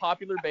 100 most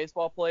popular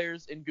baseball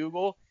players in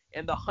Google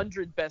and the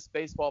 100 best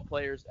baseball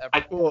players ever.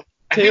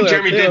 I think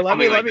Jeremy did let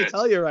something me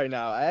tell you right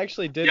now. I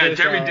actually did this.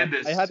 Yeah, Jeremy did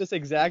this. I had this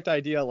exact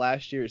idea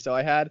last year. So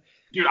I had.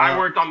 Dude, I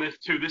worked on this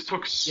too. This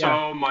took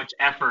so much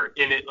effort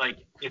in it. Like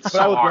it's but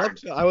so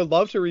hard. I would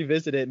love to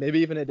revisit it, maybe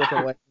even a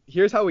different way.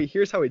 Here's how we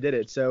did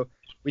it. So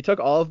we took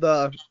all of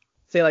the,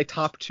 say like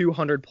top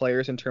 200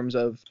 players in terms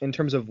of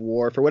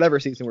WAR for whatever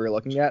season we were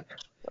looking at.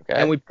 Okay.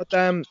 And we put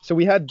them. So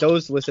we had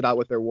those listed out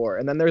with their WAR,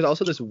 and then there's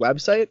also this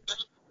website.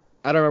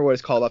 I don't remember what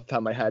it's called off the top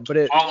of my head, but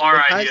All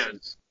Our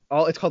Ideas.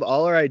 It's called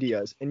All Our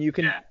Ideas, and you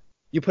can. Yeah.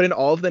 You put in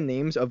all of the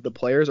names of the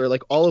players or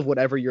like all of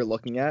whatever you're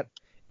looking at,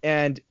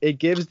 and it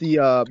gives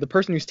the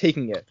person who's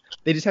taking it.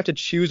 They just have to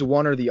choose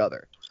one or the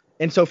other.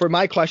 And so for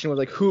my question was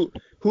like, who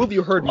have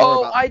you heard more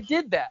about? I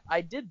did that.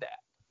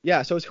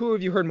 Yeah, so it's who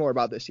have you heard more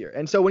about this year?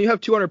 And so when you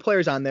have 200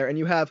 players on there and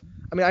you have,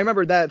 I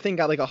remember that thing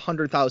got like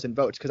 100,000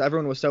 votes because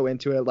everyone was so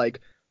into it. Like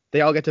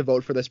they all get to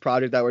vote for this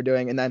project that we're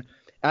doing. And then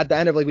at the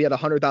end of like we had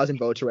 100,000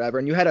 votes or whatever,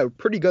 and you had a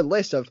pretty good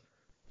list of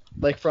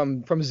like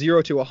from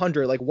 0 to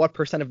 100, like what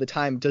percent of the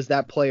time does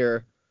that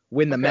player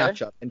win the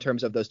matchup in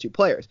terms of those two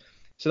players?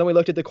 So then we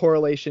looked at the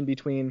correlation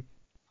between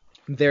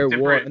their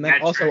WAR and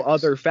then also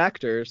other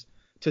factors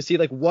to see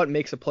like what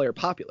makes a player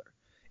popular.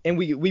 And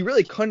we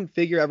really couldn't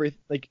figure everything.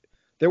 Like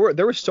there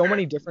were so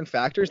many different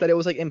factors that it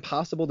was like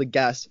impossible to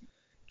guess.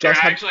 I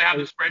actually have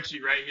the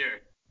spreadsheet right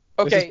here.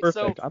 Okay, this is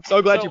perfect. I'm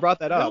so glad you brought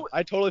that up.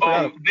 I totally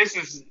forgot.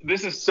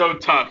 This is so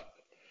tough.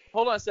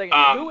 Hold on a second.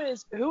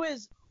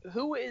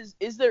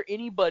 Is there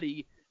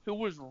anybody who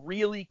was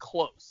really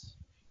close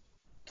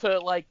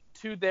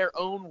to their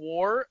own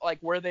WAR, like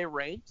where they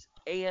ranked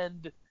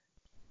and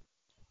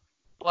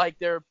like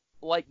their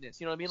likeness?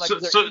 You know what I mean?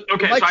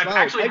 Like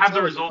I actually have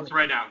the results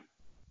right now.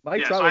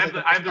 Mike Trout was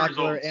the most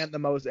popular and the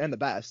most and the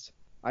best.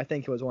 I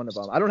think he was one of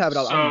them. I don't have it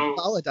all.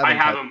 I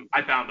have them.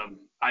 I found them.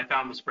 I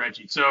found the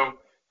spreadsheet. So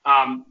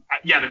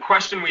the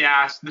question we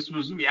asked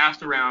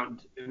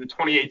around in the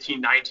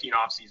 2018-19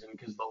 offseason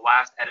because the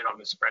last edit on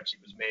the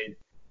spreadsheet was made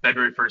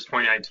February 1st,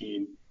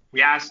 2019.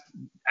 We asked,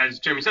 as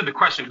Jeremy said, the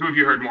question, who have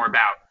you heard more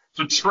about?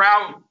 So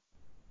Trout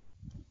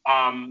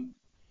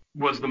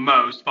was the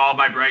most, followed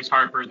by Bryce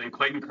Harper, then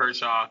Clayton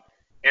Kershaw,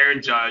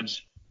 Aaron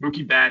Judge,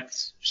 Mookie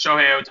Betts,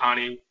 Shohei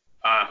Ohtani,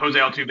 Jose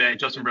Altuve,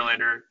 Justin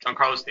Verlander,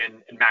 Giancarlo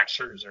Stanton, and Max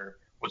Scherzer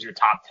was your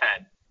top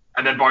 10.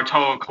 And then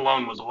Bartolo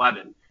Colon was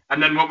 11.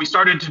 And then what we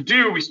started to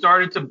do, we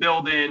started to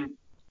build in,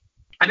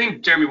 I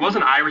think, Jeremy,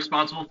 wasn't I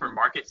responsible for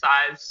market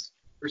size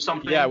or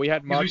something? Yeah, we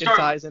had market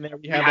size in there.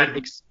 We had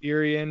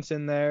experience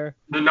in there.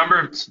 The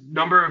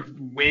number of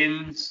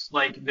wins,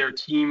 like their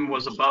team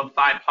was above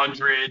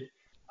 500.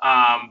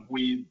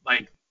 We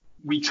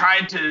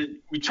tried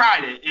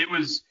it. It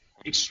was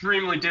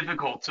extremely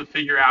difficult to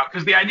figure out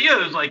because the idea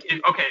is like,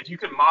 if you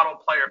can model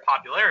player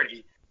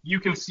popularity, you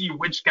can see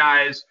which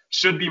guys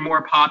should be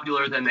more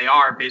popular than they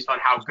are based on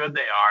how good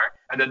they are,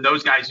 and then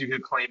those guys you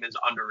could claim as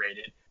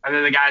underrated. And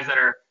then the guys that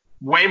are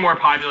way more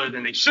popular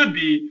than they should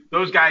be,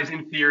 those guys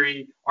in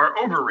theory are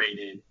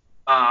overrated.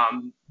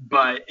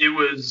 But it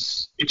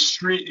was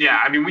extreme. Yeah,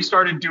 I mean, we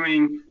started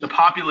doing the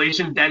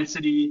population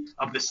density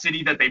of the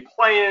city that they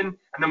play in,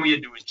 and then we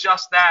had to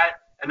adjust that,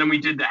 and then we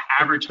did the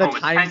average home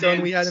attendance. The time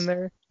zone we had in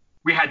there?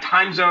 We had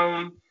time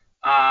zone,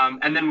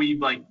 and then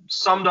we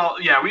summed all.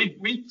 Yeah,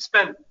 we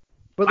spent.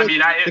 But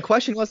the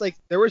question was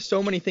there were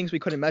so many things we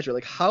couldn't measure.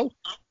 Like how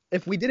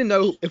if we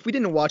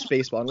didn't watch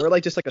baseball and we're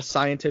like just like a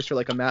scientist or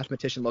like a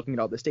mathematician looking at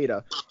all this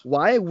data,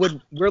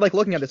 we're like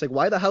looking at this like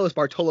why the hell is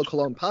Bartolo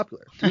Colon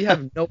popular? We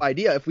have no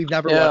idea if we've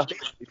never watched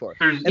baseball before.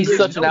 He's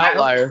such an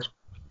outlier.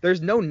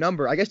 There's no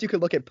number. I guess you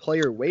could look at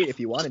player weight if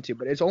you wanted to,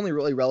 but it's only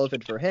really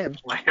relevant for him.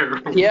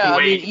 Yeah, I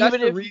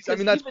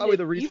mean, that's probably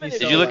the reason.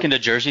 Did you look into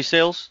jersey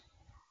sales?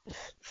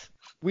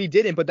 We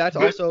didn't, but that's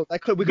also we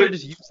could have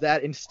just used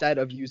that instead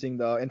of using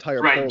the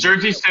entire right. poll.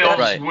 Jersey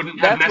sales wouldn't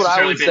have That's what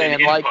I necessarily was been saying,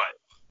 an input. like,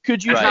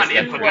 could you That's just not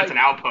an input, that's an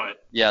output.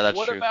 Yeah,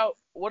 that's true.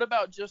 What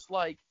about just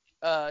like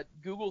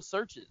Google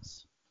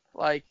searches?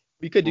 Like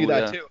we could do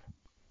that too.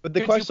 But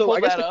the question, so I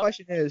guess the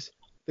question is,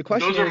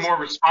 those are more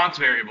response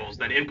variables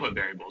than input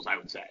variables, I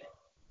would say.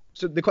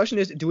 So the question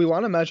is, do we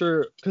want to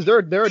measure? Because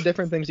there are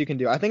different things you can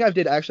do. I think I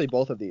did actually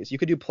both of these. You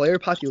could do player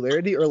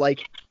popularity or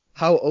like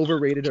how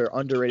overrated or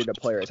underrated a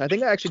player is. I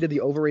think I actually did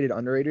the overrated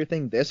underrated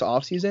thing this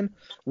offseason,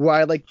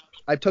 where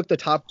I took the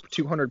top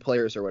 200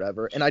 players or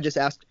whatever, and I just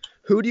asked,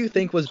 who do you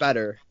think was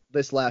better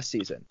this last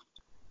season?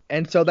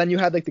 And so then you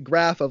had like the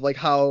graph of like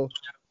how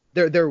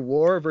their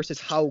WAR versus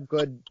how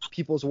good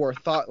people's WAR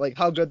thought, like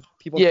how good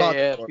people thought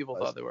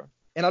they were.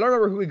 And I don't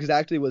remember who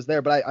exactly was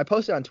there, but I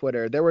posted on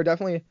Twitter. There were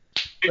definitely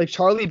like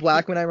Charlie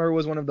Blackmon, I remember,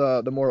 was one of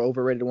the more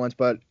overrated ones,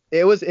 but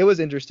it was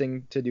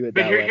interesting to do it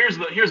that way.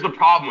 Here's the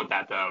problem with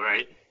that though,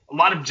 right? A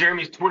lot of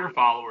Jeremy's Twitter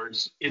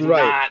followers is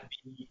not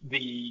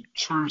the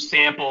true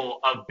sample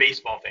of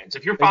baseball fans.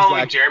 If you're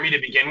following Jeremy to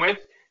begin with,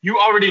 you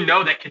already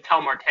know that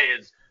Ketel Marte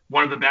is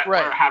one of the best,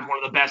 or had one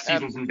of the best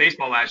seasons in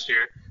baseball last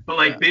year.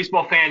 But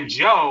baseball fan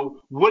Joe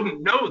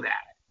wouldn't know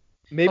that.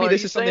 Maybe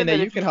this is something that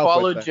you can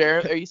help with.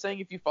 Are you saying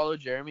if you follow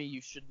Jeremy,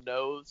 you should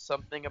know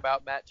something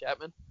about Matt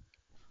Chapman?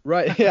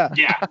 Right, yeah.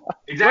 Yeah,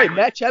 exactly. Right,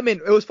 Matt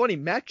Chapman, it was funny,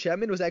 Matt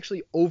Chapman was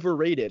actually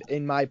overrated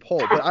in my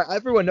poll, but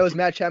everyone knows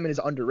Matt Chapman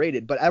is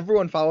underrated, but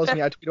everyone follows me,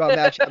 I tweet about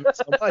Matt Chapman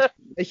so much,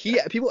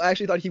 people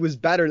actually thought he was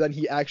better than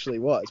he actually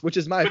was, which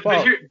is my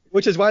fault,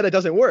 which is why that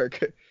doesn't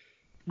work.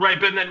 Right,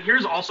 but then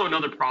here's also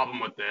another problem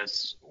with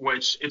this,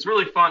 which it's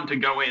really fun to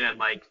go in and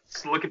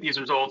look at these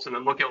results and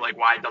then look at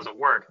why it doesn't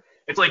work.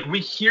 It's like we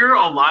hear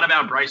a lot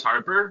about Bryce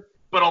Harper,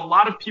 but a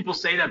lot of people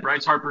say that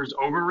Bryce Harper is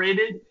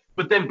overrated.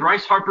 But then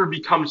Bryce Harper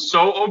becomes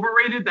so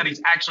overrated that he's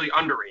actually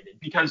underrated.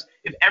 Because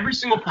if every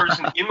single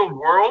person in the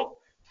world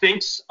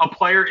thinks a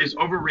player is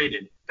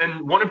overrated,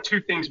 then one of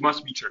two things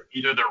must be true.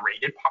 Either they're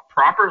rated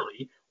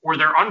properly or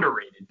they're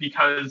underrated.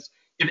 Because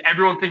if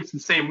everyone thinks the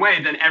same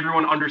way, then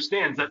everyone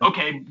understands that,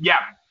 okay, yeah,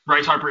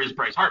 Bryce Harper is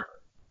Bryce Harper.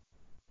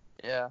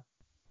 Yeah.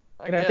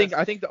 I think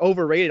the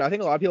overrated, I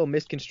think a lot of people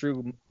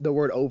misconstrue the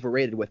word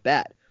overrated with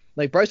that.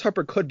 Like, Bryce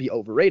Harper could be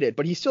overrated,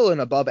 but he's still an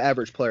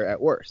above-average player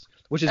at worst,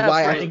 which is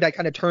why I think that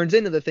kind of turns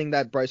into the thing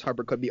that Bryce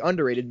Harper could be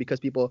underrated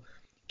because people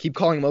keep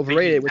calling him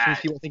overrated, which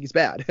means people think he's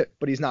bad,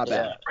 but he's not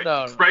bad.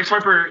 No. Bryce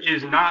Harper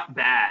is not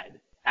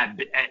bad,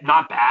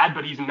 not bad,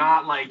 but he's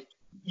not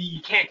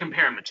you can't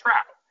compare him to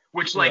Trout,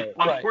 which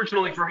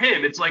unfortunately for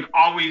him, it's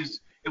always,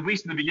 at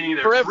least in the beginning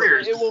of their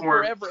careers. It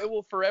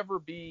will forever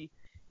be,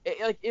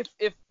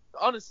 if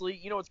honestly,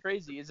 you know what's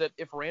crazy is that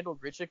if Randall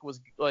Grichuk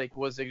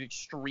was an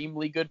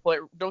extremely good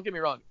player, don't get me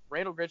wrong,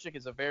 Randall Grichuk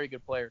is a very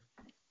good player,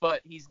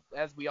 but he's,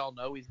 as we all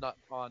know, he's not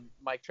on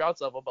Mike Trout's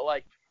level.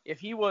 But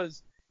if he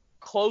was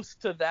close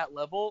to that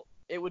level,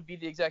 it would be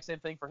the exact same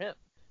thing for him.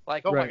 My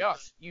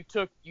gosh, you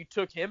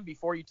took him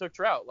before you took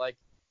Trout.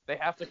 They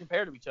have to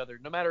compare to each other,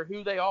 no matter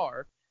who they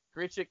are.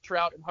 Grichuk,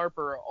 Trout, and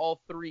Harper are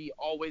all three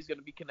always going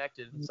to be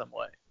connected in some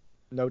way.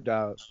 No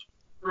doubt.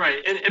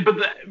 Right, but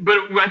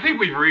I think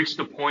we've reached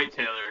the point,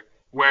 Taylor,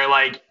 where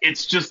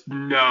it's just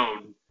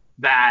known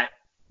that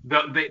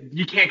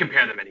you can't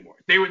compare them anymore.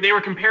 They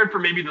were compared for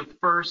maybe the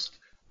first,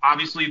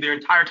 obviously their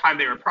entire time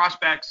they were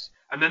prospects,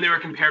 and then they were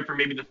compared for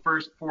maybe the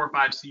first 4 or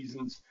 5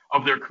 seasons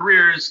of their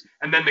careers,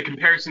 and then the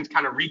comparisons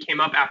kind of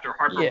came up after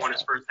Harper won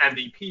his first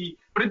MVP.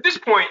 But at this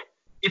point,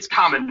 it's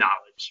common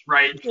knowledge,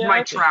 right? Yeah,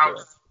 Mike Trout,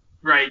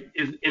 right,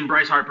 is in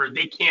Bryce Harper,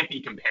 they can't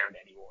be compared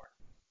anymore.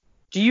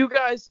 Do you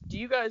guys?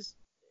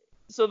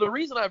 So the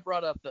reason I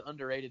brought up the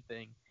underrated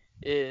thing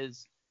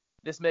is,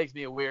 this makes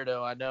me a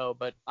weirdo, I know,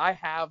 but I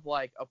have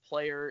a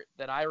player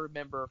that I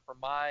remember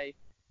from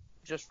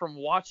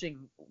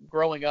watching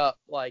growing up.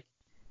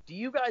 Do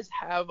you guys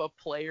have a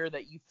player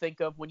that you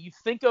think of when you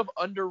think of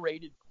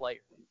underrated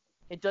player?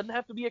 It doesn't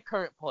have to be a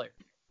current player,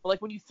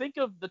 but when you think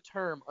of the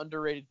term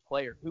underrated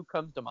player, who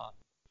comes to mind?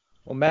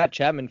 Well, Matt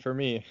Chapman for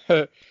me.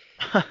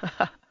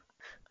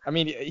 I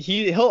mean,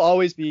 he'll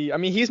always be. I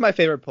mean, he's my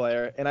favorite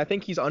player, and I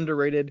think he's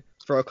underrated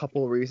for a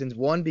couple of reasons.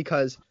 One,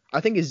 because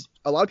I think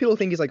a lot of people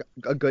think he's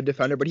a good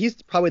defender, but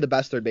he's probably the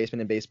best third baseman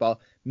in baseball.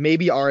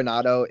 Maybe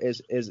Arenado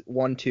is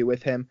 1-2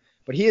 with him,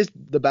 but he is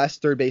the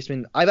best third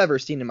baseman I've ever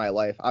seen in my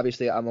life.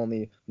 Obviously, I'm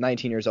only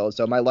 19 years old,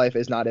 so my life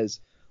is not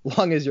as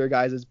long as your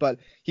guys's, but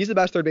he's the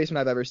best third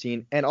baseman I've ever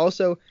seen. And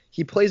also,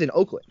 he plays in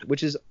Oakland,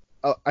 which is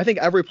I think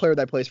every player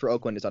that plays for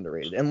Oakland is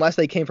underrated, unless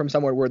they came from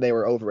somewhere where they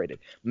were overrated.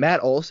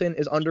 Matt Olson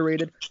is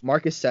underrated.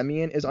 Marcus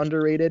Semien is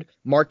underrated.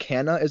 Mark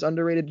Hanna is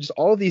underrated. Just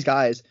all of these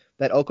guys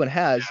that Oakland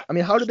has. I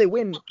mean, how did they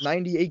win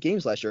 98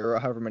 games last year, or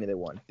however many they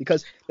won?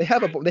 Because they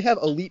have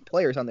elite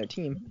players on their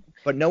team,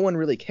 but no one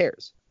really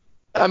cares.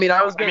 I mean,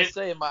 I was going to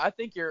say, I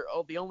think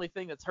the only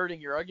thing that's hurting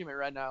your argument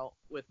right now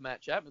with Matt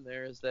Chapman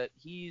there is that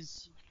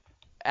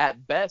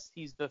at best,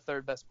 he's the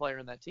third best player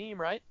in that team,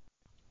 right?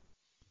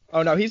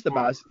 Oh, no, he's the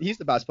best. He's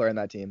the best player in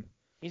that team.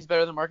 He's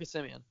better than Marcus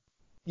Semien.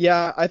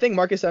 Yeah, I think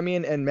Marcus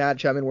Semien and Matt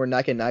Chapman were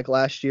neck and neck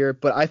last year,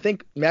 but I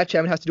think Matt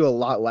Chapman has to do a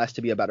lot less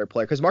to be a better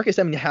player because Marcus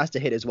Semien has to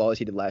hit as well as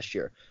he did last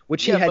year,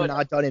 which he had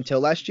not done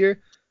until last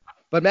year.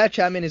 But Matt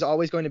Chapman is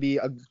always going to be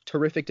a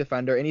terrific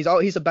defender, and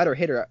he's a better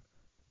hitter,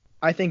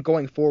 I think,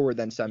 going forward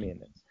than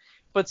Semien is.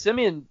 But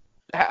Semien,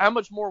 how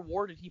much more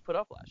WAR did he put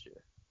up last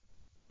year?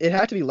 It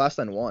had to be less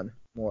than one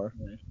more.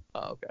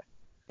 Oh, okay.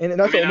 And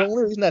that's the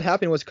only reason that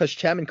happened was because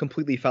Chapman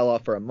completely fell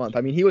off for a month.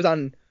 I mean,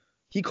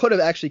 he could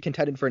have actually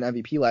contended for an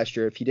MVP last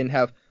year if he didn't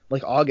have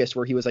like August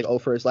where he was like 0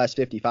 for his last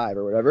 55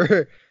 or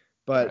whatever.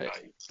 But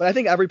I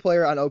think every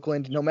player on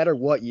Oakland, no matter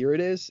what year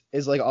it is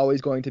like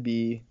always going to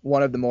be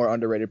one of the more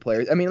underrated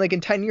players. I mean, like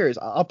in 10 years,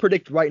 I'll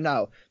predict right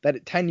now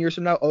that 10 years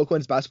from now,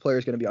 Oakland's best player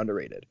is going to be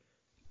underrated.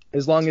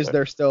 As long as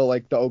they're still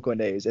like the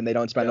Oakland A's and they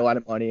don't spend a lot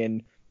of money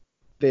and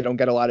they don't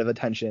get a lot of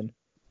attention.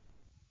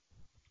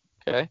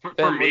 Okay.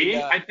 For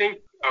me, I think.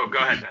 Oh, go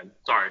ahead, Ben.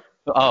 Sorry.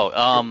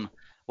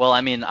 Well,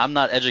 I mean, I'm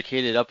not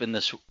educated up in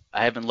this.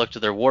 I haven't looked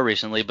at their WAR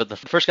recently, but the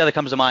first guy that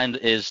comes to mind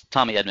is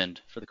Tommy Edman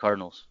for the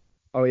Cardinals.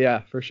 Oh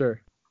yeah, for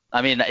sure.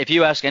 I mean, if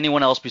you ask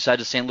anyone else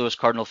besides a St. Louis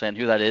Cardinal fan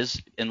who that is,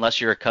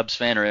 unless you're a Cubs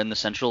fan or in the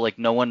Central, like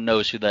no one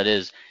knows who that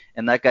is.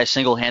 And that guy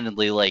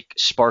single-handedly like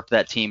sparked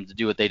that team to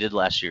do what they did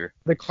last year.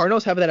 The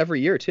Cardinals have that every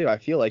year too. I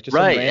feel like just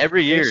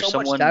every year,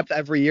 so much depth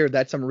every year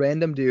that some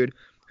random dude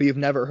who you've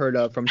never heard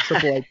of from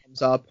AAA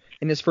comes up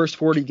in his first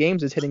 40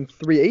 games is hitting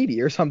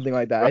 380 or something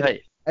like that.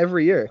 Right.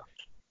 Every year.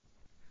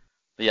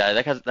 But yeah,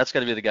 that's got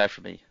to be the guy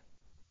for me.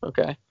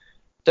 Okay.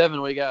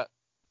 Devin, what you got?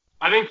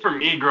 I think for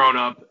me growing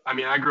up, I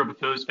mean, I grew up a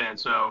Phillies fan,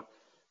 so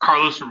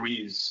Carlos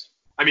Ruiz.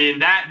 I mean,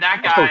 that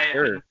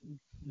guy,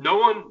 no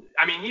one,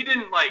 I mean, he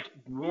didn't like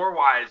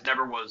WAR-wise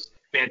never was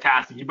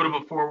fantastic. He put up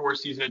a 4-WAR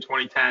season in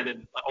 2010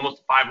 and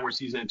almost a 5-WAR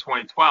season in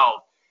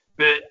 2012.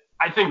 But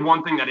I think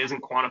one thing that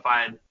isn't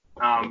quantified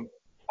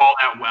all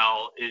that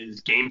well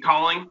is game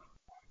calling.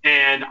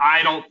 And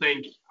I don't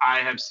think I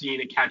have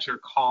seen a catcher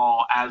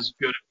call as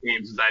good of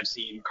games as I've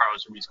seen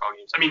Carlos Ruiz call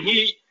games. I mean,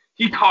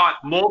 he caught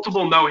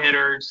multiple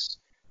no-hitters.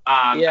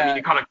 I mean,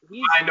 he caught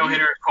a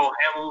no-hitter at Cole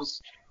Hamels.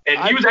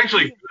 And he was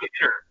actually a good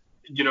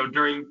hitter,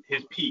 during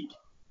his peak.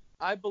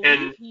 I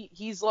believe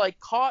he's like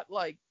caught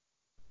like,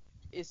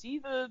 is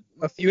he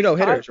a few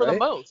no-hitters, tied for right? the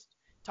most?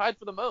 Tied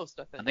for the most,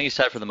 I think. I think he's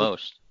tied for the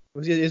most.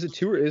 Is it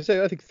two? Is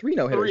it I think 3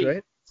 no-hitters,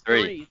 right?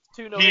 Three.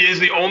 2 no-hitters. He is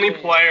the only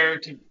player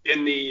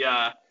in the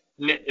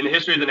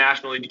history of the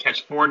National League to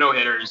catch 4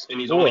 no-hitters, and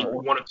he's only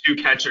one of 2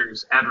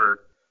 catchers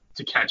ever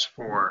to catch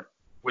 4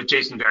 with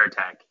Jason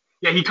Varitek.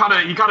 Yeah, he caught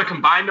a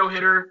combined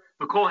no-hitter,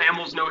 the Cole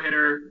Hamels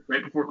no-hitter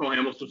right before Cole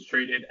Hamels was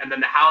traded, and then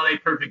the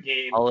Halladay perfect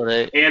game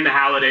and the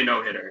Halladay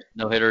no-hitter.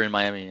 No-hitter in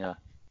Miami, yeah.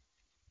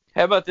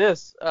 How about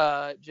this?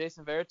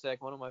 Jason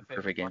Varitek, one of my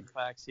favorite fun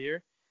facts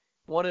here.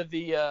 One of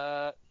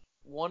the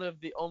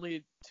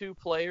only 2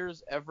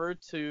 players ever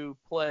to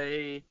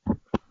play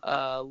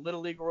Little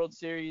League World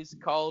Series,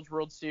 College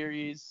World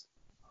Series,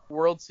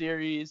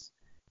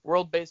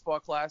 World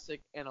Baseball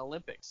Classic, and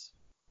Olympics.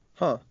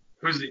 Huh.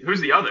 Who's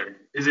the other?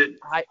 Is it?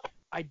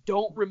 I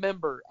don't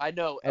remember. I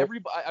know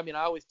everybody. I mean,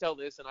 I always tell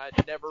this, and I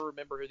never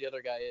remember who the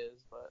other guy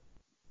is. But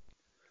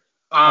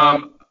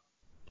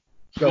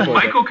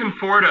Michael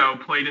Conforto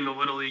played in the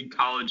Little League,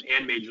 College,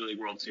 and Major League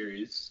World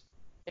Series.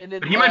 And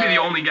then, but he might be the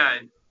only guy.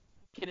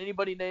 Can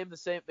anybody name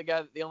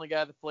the only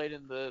guy that played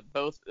in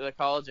both the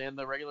College and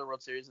the regular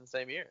World Series in the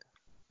same year?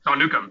 Sean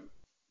Newcomb.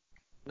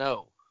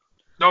 No.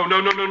 No.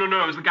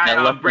 It was the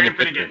guy, Brandon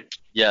Finnegan.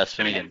 Yes,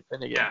 Finnegan.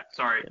 Yeah,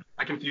 sorry.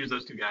 I confused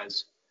those 2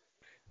 guys.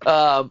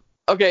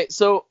 Okay,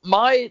 so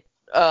my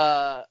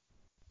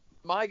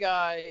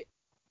guy,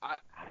 I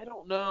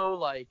don't know,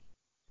 like,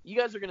 you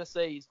guys are going to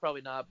say he's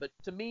probably not, but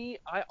to me,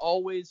 I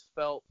always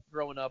felt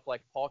growing up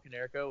like Paul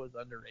Konerko was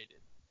underrated.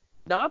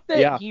 Not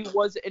that he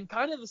was, in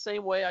kind of the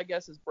same way, I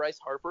guess, as Bryce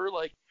Harper,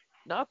 like,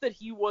 not that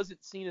he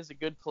wasn't seen as a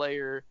good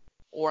player,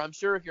 or I'm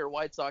sure if you're a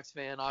White Sox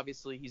fan,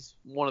 obviously he's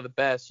one of the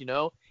best,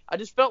 I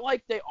just felt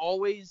like they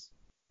always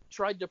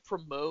tried to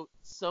promote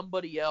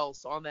somebody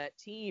else on that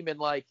team, and,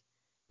 like,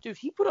 dude,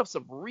 he put up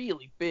some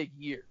really big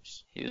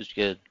years. He was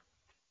good.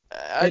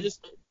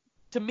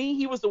 To me,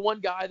 he was the one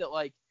guy that,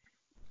 like,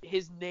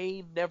 his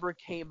name never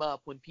came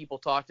up when people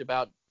talked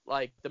about,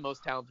 like, the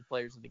most talented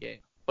players in the game.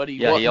 But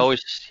he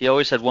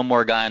always had one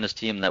more guy on his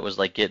team that was,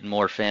 like, getting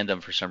more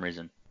fandom for some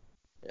reason.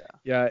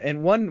 Yeah,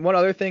 and one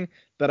other thing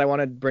that I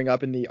want to bring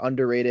up in the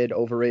underrated,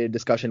 overrated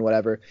discussion,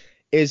 whatever,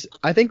 is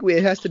I think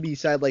it has to be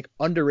said, like,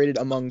 underrated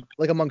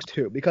amongst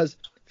 2, because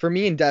for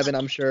me and Devin,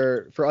 I'm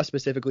sure for us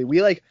specifically,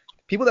 we like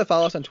people that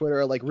follow us on Twitter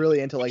are like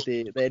really into like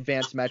the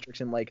advanced metrics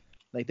and like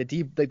the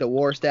deep like the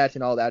WAR stats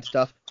and all that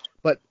stuff.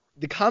 But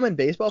the common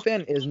baseball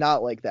fan is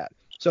not like that.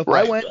 So if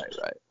I went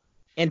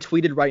and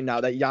tweeted right now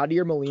that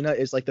Yadier Molina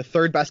is like the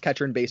third best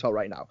catcher in baseball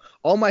right now,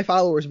 all my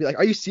followers would be like,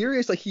 "Are you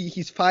serious? Like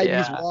he's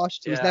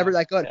washed. He was never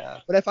that good." Yeah.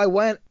 But if I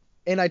went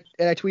and I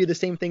tweeted the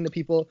same thing to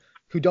people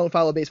who don't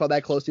follow baseball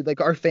that closely,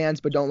 like our fans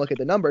but don't look at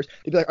the numbers,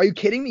 they'd be like, "Are you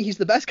kidding me? He's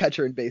the best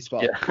catcher in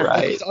baseball." Yeah,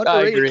 right. He's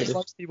underrated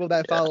amongst people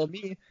that follow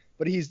me,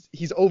 but he's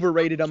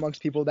overrated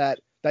amongst people that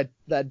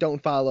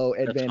don't follow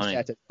advanced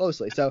stats as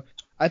closely. So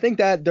I think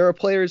that there are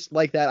players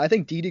like that. I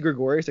think Didi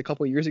Gregorius a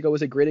couple of years ago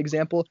was a great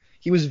example.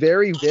 He was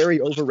very, very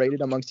overrated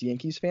amongst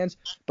Yankees fans,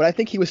 but I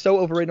think he was so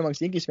overrated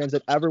amongst Yankees fans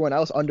that everyone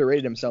else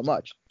underrated him so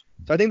much.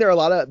 So I think there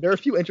are a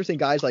few interesting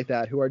guys like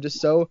that who are just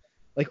so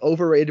like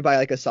overrated by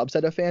like a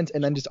subset of fans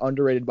and then just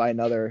underrated by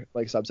another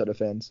like subset of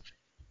fans.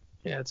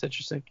 Yeah, it's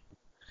interesting.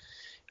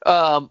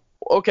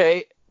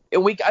 Okay,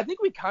 and I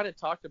think we kind of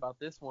talked about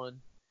this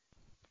one.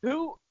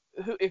 Who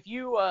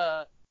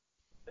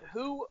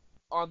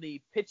on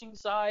the pitching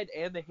side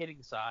and the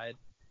hitting side,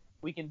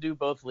 we can do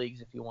both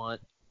leagues if you want,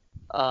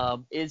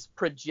 is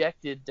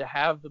projected to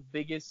have the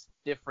biggest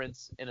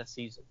difference in a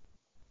season?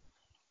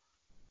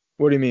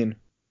 What do you mean?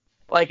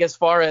 Like as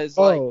far as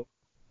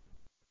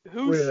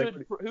who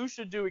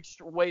should do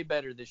way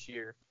better this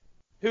year?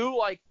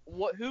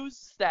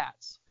 Whose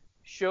stats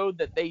showed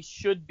that they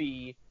should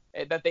be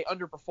that they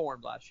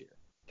underperformed last year?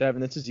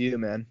 Devin, this is you,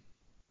 man.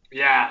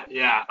 Yeah.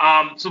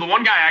 So the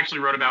one guy I actually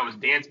wrote about was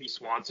Dansby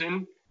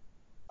Swanson.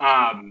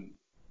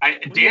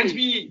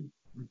 Dansby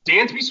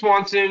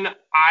Swanson,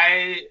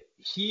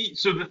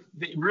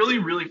 the really,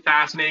 really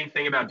fascinating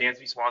thing about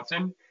Dansby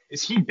Swanson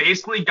is he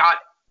basically got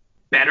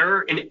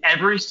better in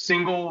every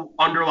single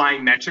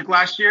underlying metric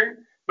last year,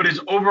 but his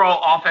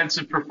overall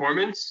offensive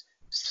performance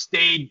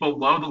stayed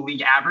below the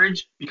league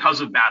average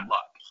because of bad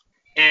luck.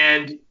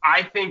 And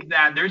I think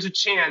that there's a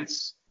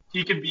chance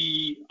he could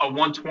be a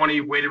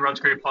 120 weighted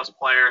runs created plus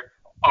player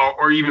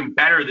or even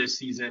better this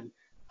season.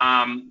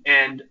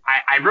 And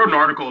I wrote an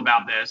article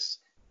about this.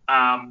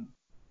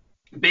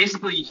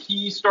 Basically,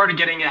 he started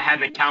getting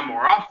ahead in the count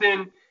more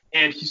often,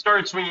 and he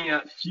started swinging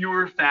at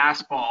fewer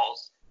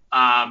fastballs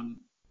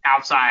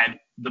outside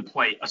the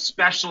plate,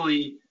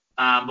 especially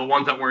the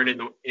ones that weren't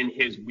in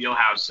his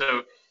wheelhouse.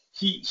 So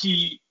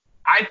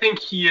I think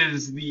he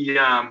is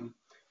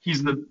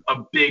a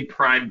big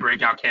prime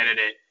breakout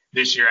candidate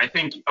this year. I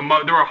think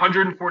there were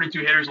 142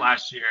 hitters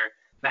last year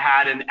that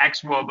had an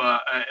xWOBA,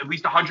 at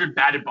least 100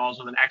 batted balls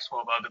with an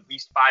xWOBA of at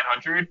least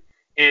 500,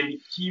 and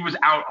he was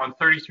out on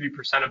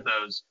 33% of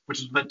those,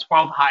 which is the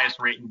 12th highest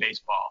rate in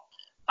baseball.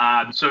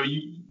 So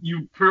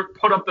you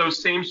put up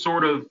those same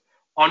sort of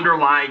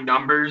underlying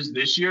numbers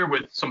this year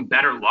with some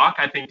better luck.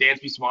 I think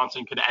Dansby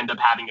Swanson could end up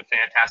having a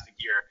fantastic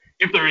year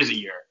if there is a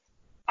year.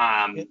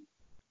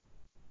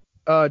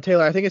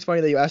 Taylor, I think it's funny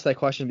that you asked that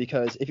question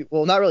because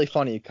not really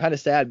funny, kind of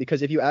sad,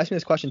 because if you asked me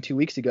this question 2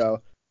 weeks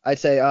ago, I'd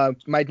say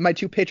my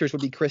two pitchers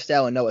would be Chris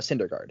Sale and Noah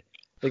Syndergaard.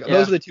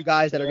 Those are the two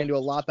guys that are going to do a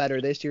lot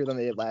better this year than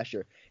they did last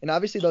year. And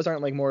obviously those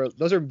aren't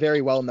those are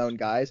very well-known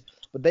guys,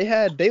 but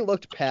they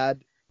looked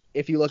bad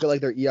if you look at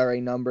like their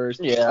ERA numbers.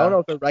 Yeah. I don't know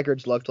what their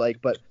records looked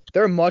like, but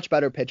they're much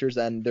better pitchers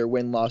than their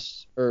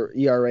win-loss or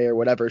ERA or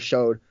whatever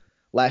showed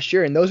last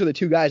year. And those are the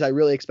two guys I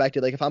really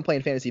expected. Like if I'm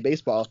playing fantasy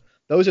baseball,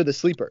 those are the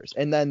sleepers.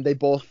 And then they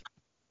both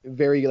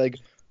very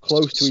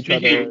close to each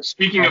other.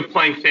 Speaking of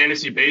playing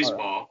fantasy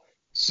baseball,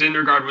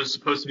 Syndergaard was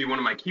supposed to be one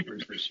of my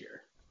keepers this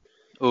year.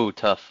 Oh,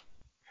 tough.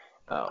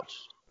 Ouch.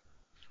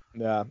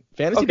 Yeah,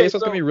 fantasy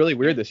baseball's gonna be really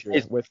weird this year.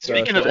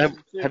 Speaking of,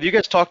 have you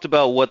guys talked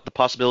about what the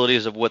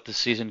possibilities of what the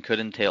season could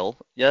entail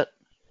yet?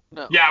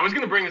 No. Yeah, I was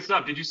gonna bring this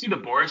up. Did you see the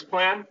Boris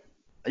plan?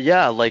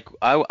 Yeah,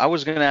 I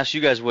was gonna ask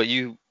you guys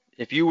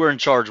if you were in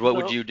charge, what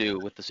would you do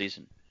with the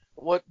season?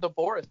 What the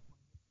Boris?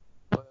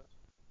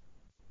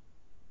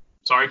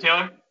 Sorry,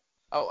 Taylor?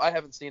 Oh, I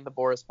haven't seen the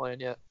Boris plan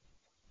yet.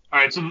 All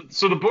right,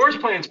 so the Boris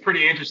plan is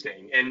pretty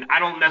interesting, and I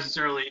don't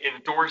necessarily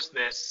endorse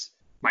this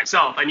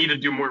myself. I need to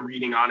do more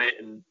reading on it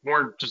and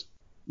more just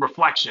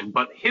reflection.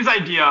 But his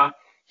idea,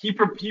 he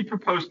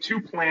proposed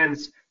two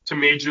plans to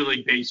Major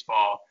League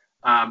Baseball: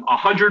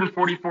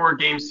 144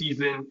 game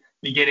season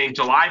beginning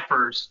July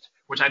 1st,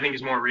 which I think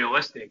is more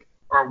realistic,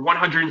 or a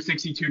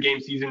 162 game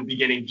season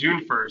beginning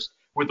June 1st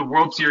with the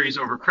World Series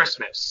over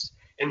Christmas.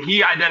 And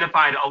he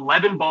identified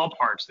 11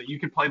 ballparks that you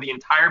could play the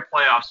entire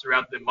playoffs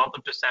throughout the month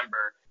of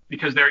December,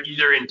 because they're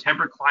either in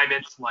temperate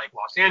climates like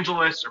Los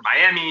Angeles or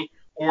Miami,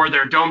 or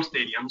they're dome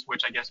stadiums,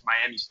 which I guess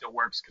Miami still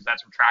works because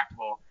that's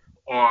retractable.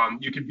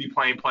 You could be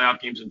playing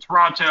playoff games in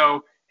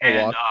Toronto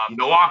and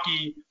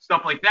Milwaukee,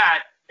 stuff like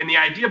that. And the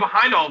idea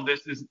behind all of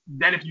this is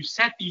that if you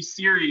set these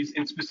series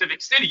in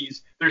specific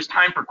cities, there's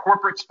time for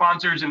corporate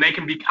sponsors, and they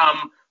can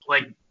become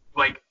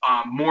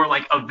more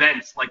like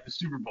events like the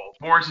Super Bowl.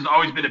 Boris has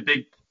always been a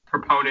big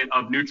proponent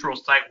of neutral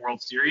site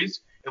World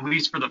Series, at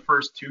least for the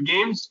first two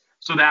games,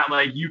 so that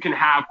you can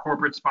have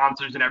corporate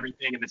sponsors and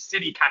everything, and the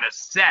city kind of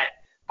set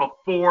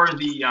before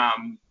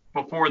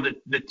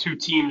the two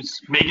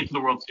teams make it to the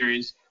World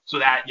Series, so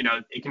that,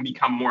 it can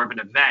become more of an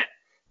event.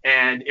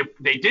 And if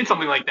they did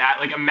something like that,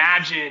 like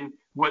imagine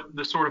what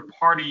the sort of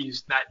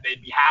parties that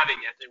they'd be having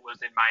if it was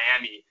in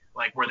Miami,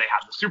 like where they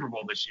have the Super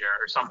Bowl this year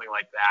or something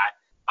like that.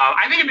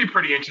 I think it'd be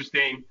pretty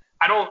interesting.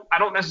 I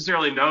don't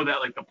necessarily know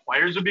that like the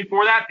players would be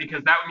for that,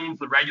 because that means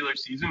the regular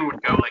season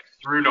would go like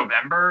through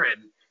November,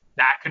 and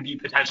that could be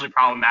potentially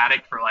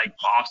problematic for like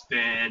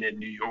Boston and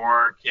New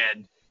York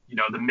and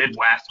the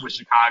Midwest with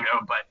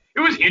Chicago. But it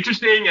was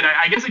interesting, and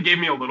I guess it gave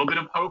me a little bit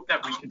of hope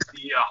that we could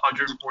see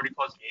 140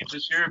 plus games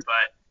this year.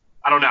 But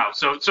I don't know.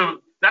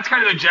 So that's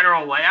kind of the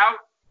general layout.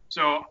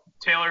 So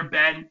Taylor,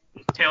 Ben,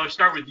 Taylor,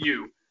 start with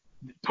you.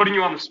 Putting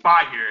you on the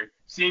spot here,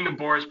 seeing the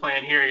Boris play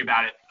and hearing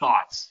about it,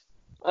 thoughts?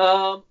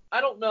 I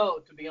don't know,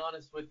 to be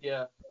honest with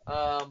you.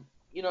 I'm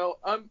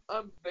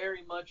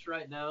very much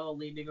right now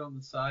leaning on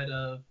the side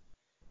of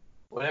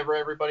whatever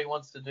everybody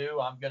wants to do,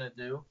 I'm gonna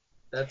do.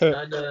 That's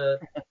kind of,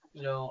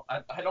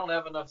 I don't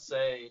have enough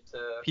say to.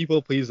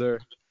 People pleaser.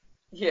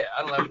 Yeah,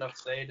 I don't have enough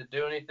say to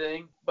do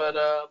anything, but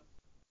I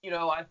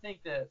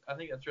think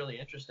that's really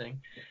interesting.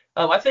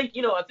 I think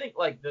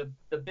like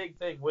the big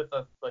thing with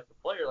the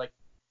player, like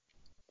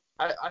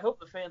I hope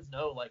the fans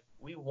know, like,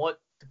 we want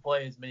to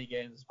play as many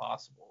games as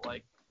possible.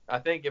 Like, I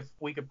think if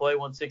we could play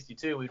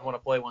 162, we'd want to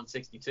play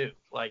 162.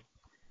 Like,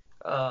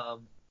 but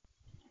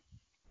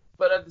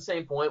at the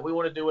same point, we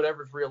want to do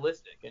whatever's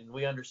realistic, and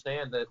we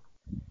understand that.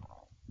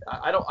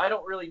 I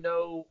don't really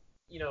know,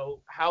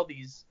 how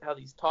these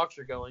talks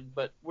are going,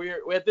 but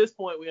we're at this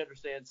point we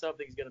understand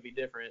something's going to be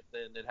different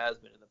than it has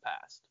been in the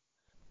past.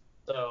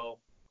 So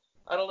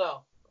I don't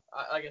know.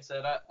 Like I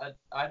said,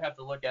 I'd have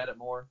to look at it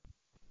more.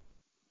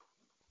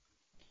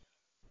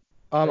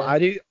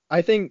 I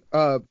think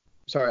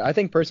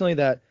personally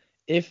that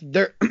if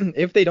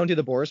they don't do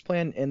the Boris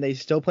plan and they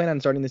still plan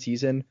on starting the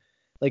season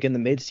like in the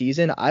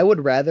mid-season, I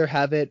would rather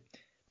have it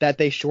that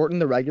they shorten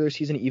the regular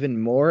season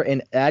even more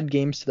and add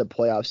games to the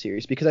playoff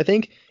series, because I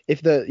think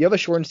if you have a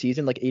shortened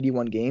season like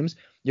 81 games,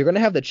 you're going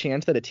to have the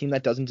chance that a team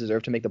that doesn't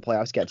deserve to make the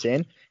playoffs gets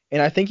in,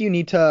 and I think you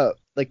need to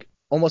like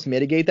almost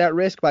mitigate that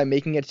risk by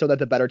making it so that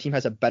the better team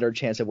has a better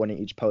chance of winning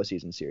each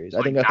postseason series.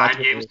 Like I think that's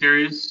 9-game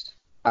series.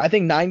 I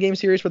think 9-game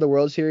series for the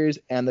World Series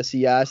and the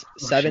CS,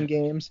 7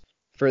 games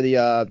for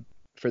the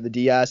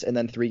DS, and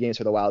then 3 games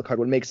for the wild card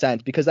would make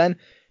sense, because then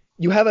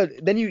you have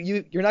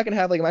you're not gonna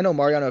have, like, I know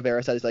Mariano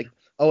Rivera says, like,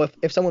 oh,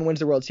 if someone wins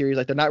the World Series,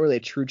 like, they're not really a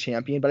true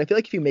champion, but I feel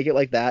like if you make it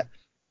like that,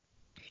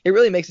 it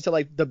really makes it so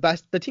like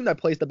the team that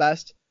plays the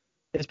best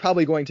is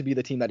probably going to be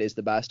the team that is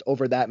the best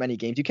over that many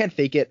games. You can't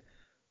fake it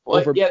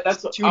over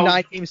that's 2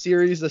 9-game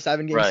series, the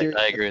 7-game series.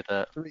 Right, I agree with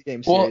that.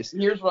 3-game series.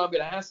 Well, here's what I'm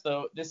gonna ask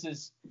though. This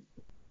is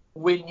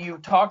when you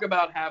talk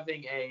about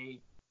having a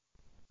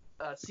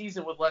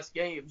season with less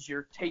games,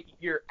 you're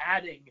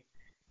adding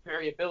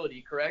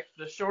variability, correct?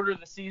 The shorter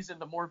the season,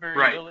 the more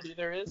variability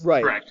there is.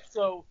 Right. Correct.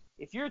 So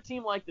if you're a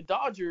team like the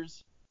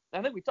Dodgers,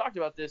 I think we talked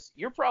about this,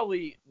 you're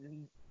probably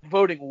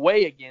voting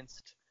way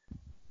against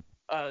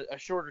a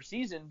shorter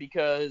season,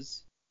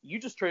 because you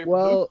just traded for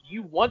Mookie.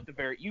 You want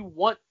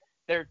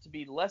there to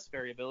be less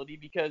variability,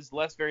 because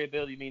less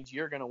variability means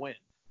you're going to win.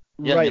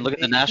 Yeah, right. I mean, look at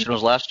the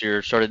Nationals last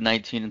year. Started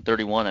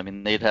 19-31. I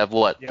mean, they'd have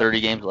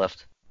 30 games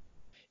left.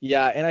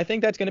 Yeah, and I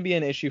think that's going to be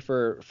an issue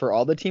for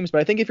all the teams.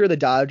 But I think if you're the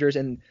Dodgers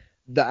and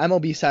the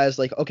MLB says,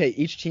 like, okay,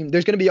 each team,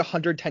 there's going to be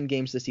 110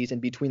 games this season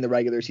between the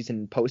regular season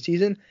and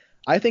postseason,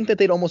 I think that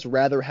they'd almost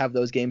rather have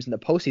those games in the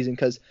postseason,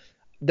 because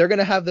they're going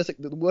to have this.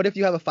 What if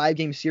you have a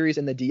 5-game series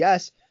in the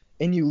DS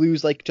and you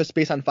lose, like, just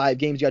based on 5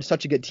 games? You had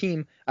such a good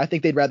team. I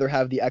think they'd rather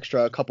have the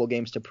extra couple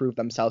games to prove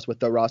themselves with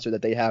the roster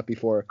that they have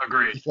before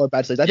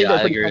bad slates. I think they're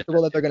pretty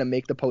comfortable that they're going to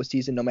make the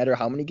postseason no matter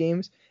how many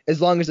games,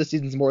 as long as the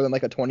season's more than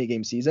like a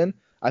 20-game season.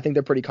 I think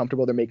they're pretty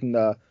comfortable they're making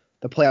the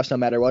playoffs no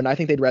matter what. And I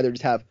think they'd rather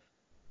just have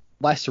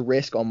less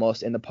risk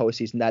almost in the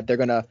postseason, that they're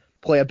going to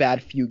play a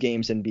bad few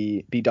games and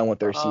be done with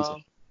their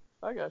season.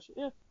 I got you.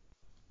 Yeah.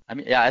 I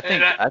mean, yeah,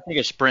 I think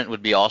a sprint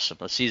would be awesome.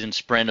 A season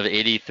sprint of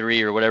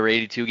 83 or whatever,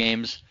 82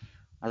 games.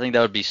 I think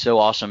that would be so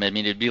awesome. I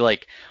mean, it'd be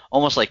like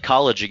almost like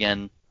college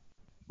again.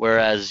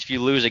 Whereas if you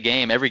lose a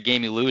game, every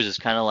game you lose is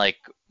kind of like,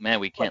 man,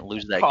 we can't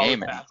lose that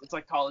game. It's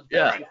like college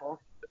basketball.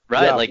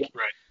 Right.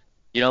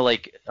 Yeah.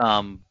 Like,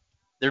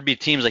 there'd be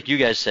teams like you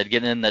guys said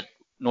getting in that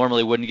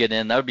normally wouldn't get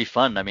in. That would be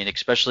fun. I mean,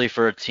 especially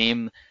for a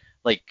team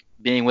like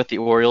being with the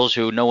Orioles,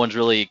 who no one's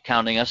really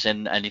counting us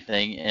in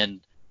anything, and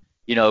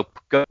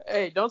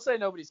Hey, don't say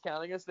nobody's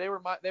counting us. They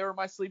were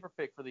my sleeper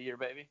pick for the year,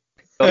 baby.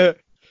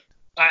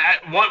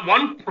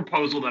 One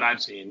proposal that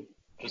I've seen,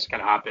 just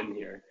gonna hop in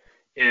here,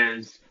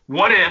 is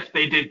what if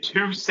they did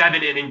 2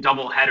 7-inning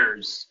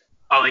doubleheaders,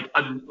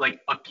 like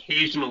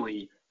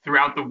occasionally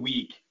throughout the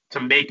week to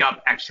make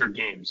up extra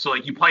games. So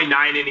like you play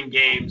 9-inning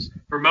games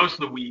for most of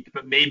the week,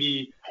 but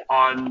maybe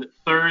on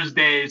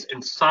Thursdays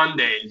and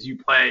Sundays you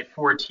play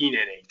 14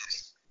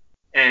 innings,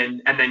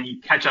 and then you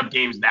catch up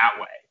games that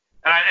way.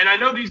 And I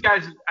know these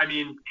guys, I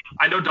mean,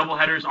 I know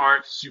doubleheaders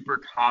aren't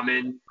super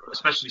common,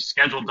 especially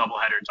scheduled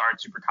doubleheaders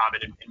aren't super common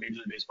in Major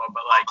League Baseball.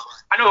 But, like,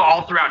 I know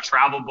all throughout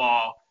travel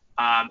ball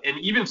and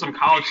even some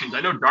college teams,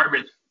 I know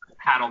Dartmouth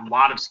had a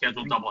lot of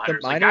scheduled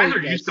doubleheaders. Like, guys are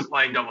used to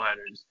playing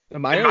doubleheaders. The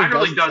minor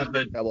league does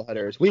the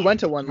doubleheaders. We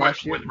went to one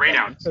last year with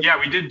rainouts. Yeah,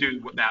 we did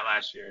do that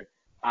last year.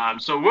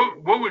 So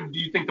what do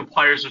you think the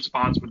players'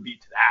 response would be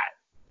to that?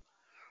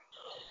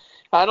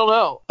 I don't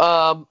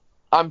know.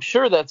 I'm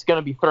sure that's going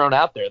to be thrown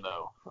out there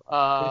though.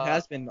 It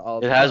has been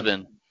all. It has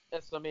been.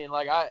 Yes, I mean,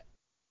 like I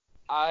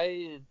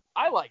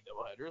like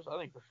doubleheaders. I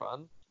think they're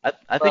fun.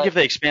 I think if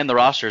they expand the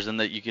rosters, then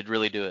that you could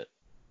really do it.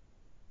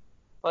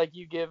 Like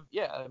I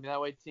mean that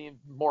way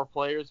more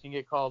players can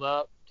get called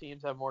up.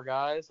 Teams have more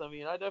guys. I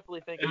mean, I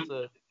definitely think it's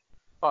a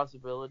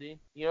possibility.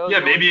 You know. Yeah,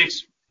 maybe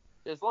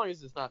as long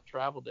as it's not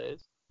travel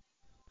days.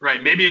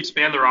 Right, maybe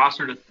expand the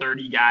roster to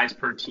 30 guys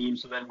per team,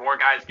 so then more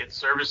guys get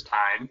service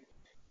time.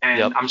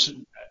 And I'm sure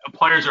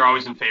players are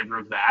always in favor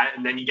of that.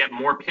 And then you get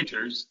more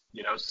pitchers.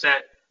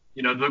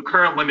 The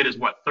current limit is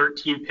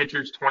 13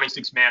 pitchers,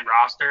 26-man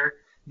roster.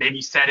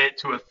 Maybe set it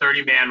to a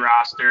 30-man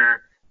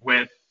roster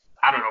with,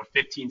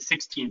 15,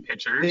 16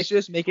 pitchers. They should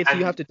just make it so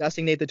you have to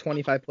designate the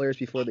 25 players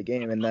before the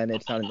game, and then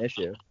it's not an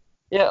issue.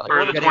 Yeah,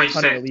 or the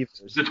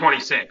 26. The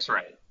 26,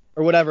 right.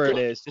 Or whatever it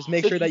is. Just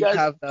make sure that you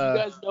have the... Do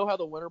you guys know how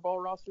the winter ball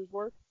rosters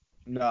work?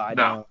 No, I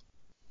don't.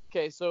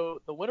 Okay, so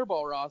the winter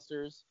ball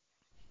rosters,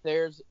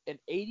 there's an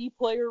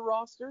 80-player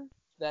roster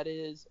that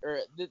is,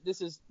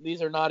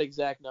 these are not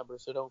exact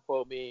numbers, so don't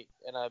quote me.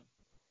 And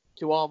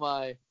to all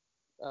my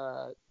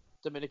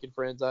Dominican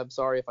friends, I'm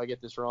sorry if I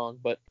get this wrong,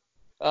 but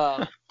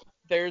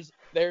there's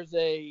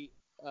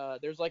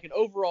like an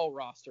overall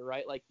roster,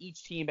 right? Like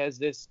each team has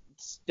this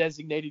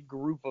designated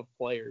group of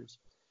players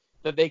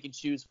that they can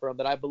choose from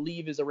that I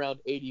believe is around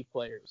 80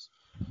 players.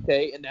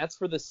 Okay, and that's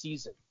for the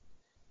season.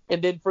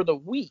 And then for the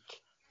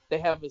week, they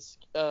have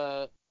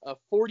a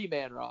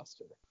 40-man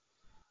roster.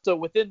 So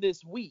within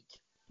this week,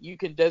 you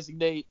can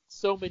designate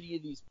so many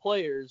of these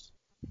players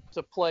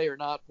to play or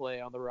not play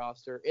on the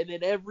roster. And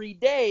then every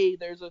day,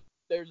 there's a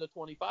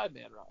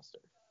 25-man roster.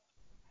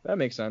 That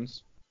makes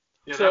sense.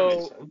 Yeah, so that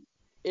makes sense.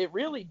 It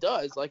really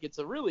does. Like, it's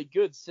a really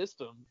good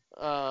system.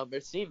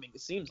 It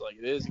seems like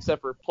it is,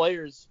 except for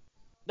players.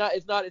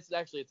 It's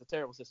a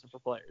terrible system for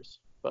players,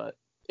 but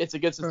it's a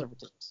good system for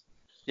teams.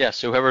 Yeah,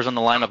 so whoever's on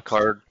the lineup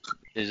card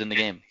is in the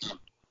game.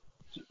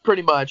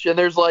 Pretty much. And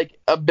there's like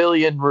a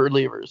billion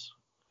relievers.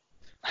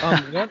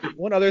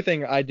 One other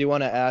thing I do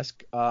want to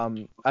ask, I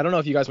don't know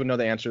if you guys would know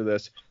the answer to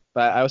this,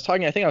 but I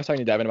think I was talking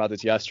to Devin about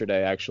this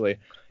yesterday, actually.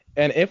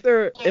 And if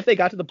they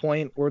got to the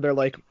point where they're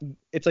like,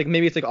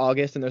 maybe it's like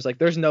August and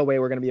there's no way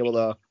we're going to be able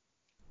to,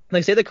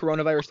 like, say the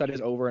coronavirus study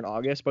is over in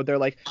August, but they're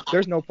like,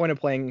 there's no point of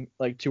playing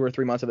like 2 or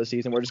 3 months of the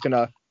season. We're just going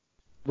to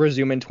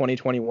resume in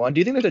 2021. Do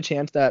you think there's a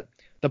chance that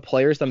the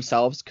players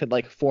themselves could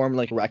like form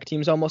like rec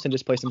teams almost and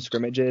just play some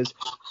scrimmages,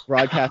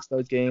 broadcast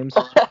those games,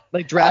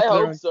 like draft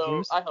their own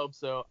teams? I hope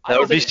so. That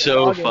would be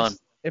so fun.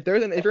 If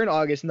you're in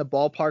August and the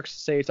ballparks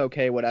say it's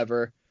okay,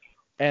 whatever,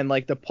 and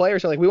like the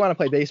players are like, we want to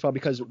play baseball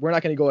because we're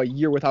not going to go a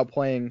year without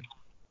playing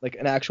like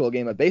an actual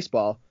game of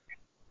baseball,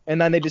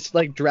 and then they just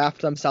like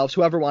draft themselves,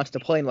 whoever wants to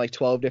play, in like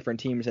 12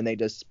 different teams, and they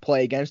just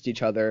play against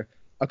each other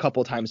a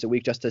couple times a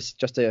week just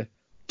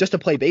to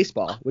play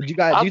baseball. Would you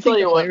guys? Do you think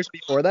the players would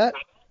be for that?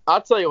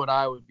 I'll tell you what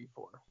I would be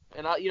for.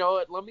 And you know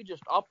what?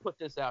 I'll put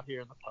this out here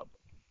in the public.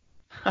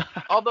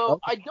 Although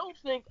I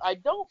think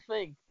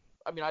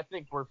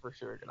we're for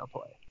sure going to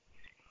play.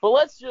 But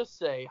let's just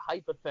say,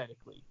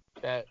 hypothetically,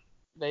 that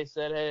they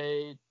said,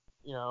 hey,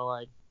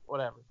 like,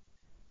 whatever.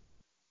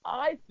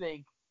 I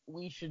think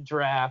we should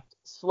draft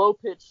slow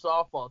pitch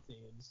softball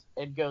teams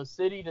and go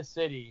city to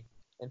city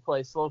and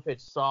play slow pitch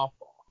softball.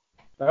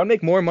 That would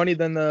make more money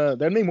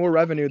that'd make more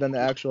revenue than the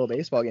actual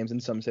baseball games in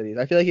some cities.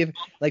 I feel like if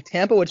like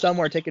Tampa would sell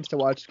more tickets to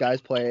watch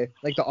guys play,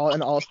 like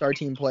an all-star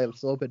team play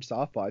slow pitch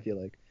softball, I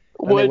feel like.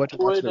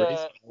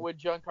 Would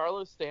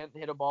Giancarlo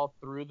Stanton hit a ball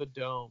through the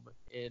dome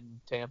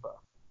in Tampa?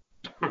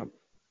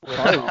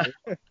 Probably.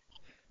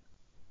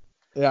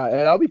 Yeah,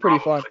 that'll be pretty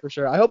fun for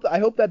sure. I hope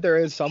that there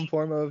is some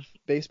form of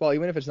baseball,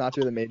 even if it's not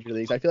through the major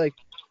leagues. I feel like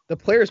the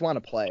players want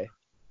to play.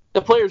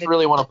 The players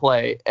really want to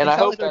play, and I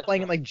hope they're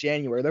playing in like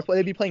January.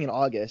 They'd be playing in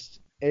August.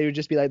 It would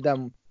just be like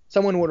them.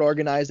 Someone would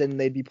organize it, and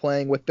they'd be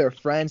playing with their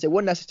friends. It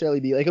wouldn't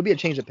necessarily be like, it'll be a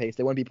change of pace.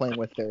 They wouldn't be playing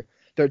with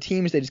their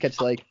teams. They just get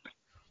to like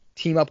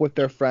team up with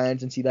their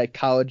friends and see like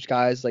college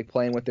guys like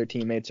playing with their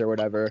teammates or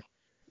whatever.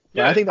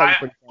 Yeah, I think that'd be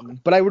pretty fun.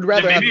 But I would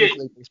rather have Major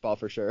League Baseball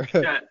for sure.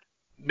 Yeah,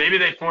 maybe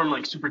they form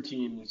like super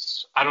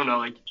teams. I don't know.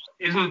 Like,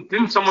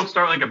 didn't someone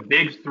start like a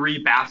Big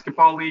 3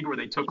 basketball league where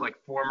they took like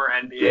former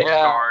NBA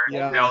stars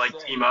and they'll like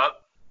team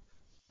up?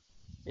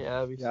 Yeah,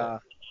 that'd be sick.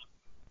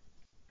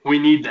 We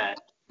need that.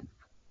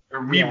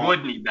 Or we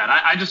would need that.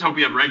 I just hope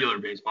we have regular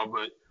baseball,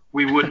 but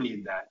we would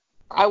need that.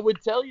 I would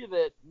tell you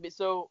that.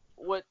 So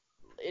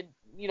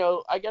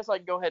I guess I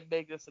can go ahead and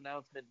make this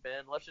announcement,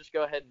 Ben. Let's just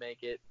go ahead and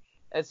make it.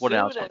 As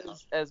soon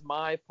as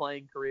my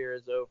playing career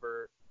is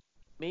over,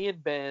 me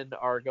and Ben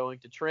are going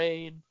to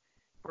train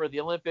for the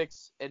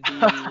Olympics and be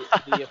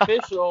the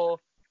official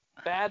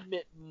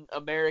badminton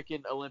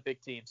American Olympic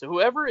team. So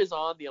whoever is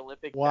on the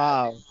Olympic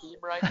badminton team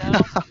right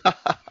now,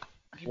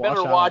 you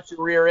better watch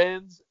your rear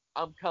ends.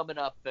 I'm coming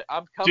up. Do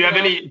you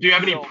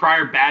have any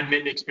prior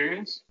badminton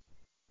experience?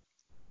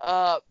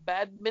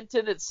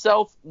 Badminton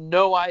itself,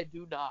 no, I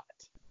do not.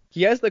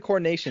 He has the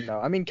coordination though.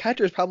 I mean,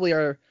 catchers probably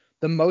are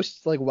the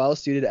most like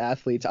well-suited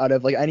athletes out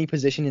of like any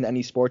position in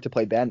any sport to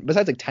play bad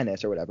besides like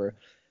tennis or whatever.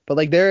 But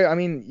like I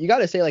mean, you got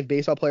to say like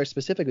baseball players,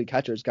 specifically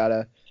catchers, got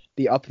to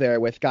be up there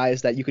with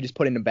guys that you could just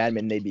put into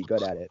badminton, they'd be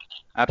good at it.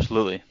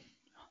 Absolutely.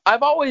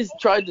 I've always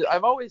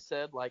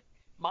said like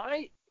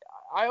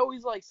I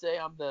always like say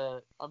I'm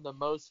the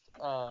most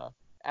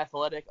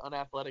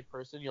unathletic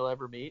person you'll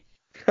ever meet.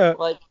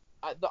 Like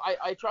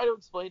I try to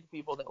explain to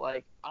people that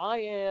like I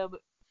am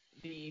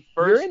the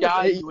first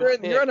guy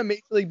you're on a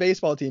Major League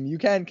Baseball team. You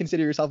can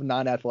consider yourself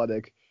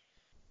non-athletic.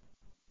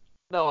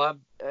 No,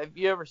 if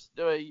you ever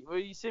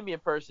when you see me in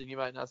person, you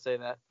might not say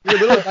that. You're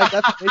literally like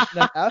that's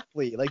an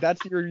athlete. Like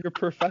that's your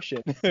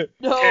profession.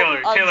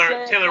 No,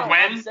 Taylor,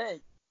 when?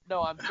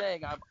 I'm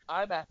saying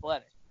I'm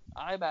athletic.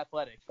 I'm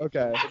athletic.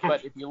 Okay.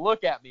 But if you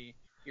look at me,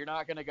 you're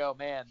not gonna go,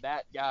 man,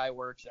 that guy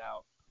works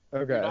out.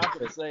 Okay. You're not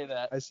gonna say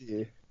that. I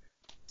see.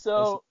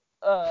 So,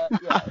 yeah,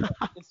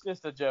 it's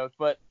just a joke.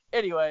 But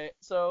anyway,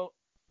 so,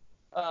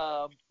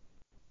 I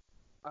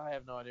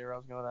have no idea where I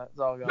was going with that. It's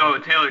all going. No,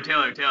 Taylor.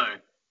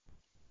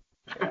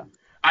 Yeah.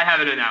 I have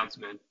an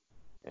announcement.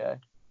 Yeah.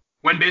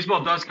 When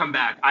baseball does come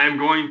back, I am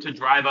going to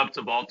drive up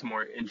to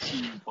Baltimore and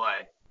see you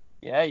play.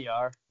 Yeah, you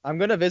are. I'm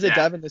gonna visit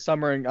Devin this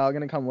summer, and I'm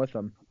gonna come with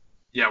him.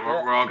 Yeah,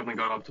 we're all gonna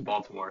go up to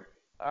Baltimore.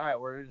 All right,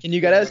 we're. Can you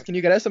get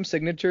us some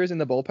signatures in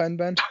the bullpen,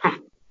 Ben?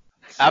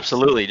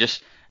 Absolutely.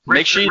 Just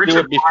make sure you do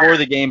it before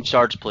the game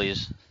starts,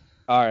 please.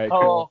 All right,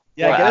 cool.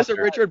 Yeah, get us a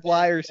Richard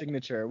Blyer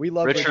signature. We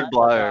love Richard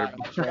Blyer.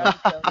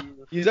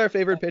 He's our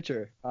favorite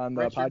pitcher on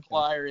the podcast. Richard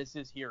Blyer is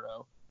his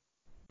hero.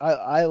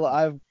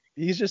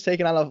 He's just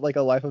taken on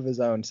a life of his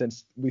own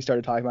since we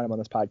started talking about him on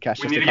this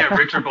podcast. We need to get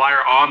Richard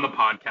Blyer on the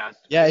podcast.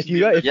 Yeah, if you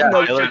know get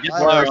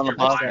Blyer on the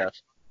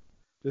podcast.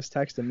 Just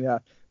text him, yeah.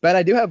 Ben,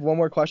 I do have one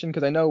more question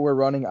because I know we're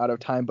running out of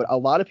time, but a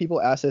lot of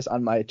people ask this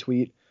on my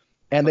tweet,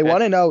 and they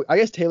want to know, I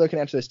guess Taylor can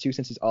answer this too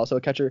since he's also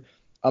a catcher.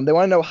 They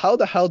want to know, how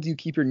the hell do you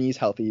keep your knees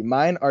healthy?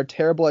 Mine are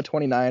terrible at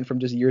 29 from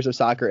just years of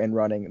soccer and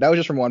running. That was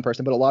just from one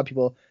person, but a lot of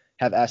people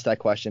have asked that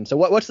question. So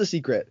what's the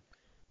secret?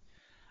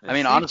 I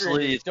mean,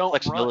 honestly, it's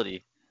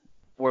flexibility.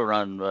 Or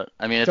run, but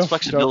I mean, it's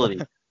flexibility.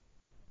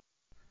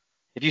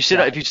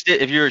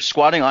 If you're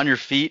squatting on your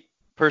feet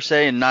per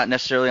se and not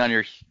necessarily on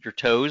your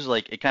toes,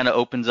 like it kind of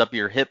opens up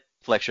your hip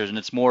flexors and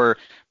it's more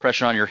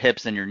pressure on your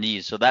hips than your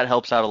knees. So that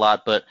helps out a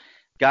lot. But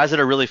guys that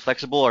are really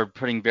flexible are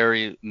putting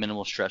very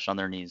minimal stress on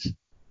their knees.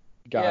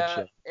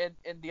 Gotcha. Yeah,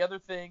 and the other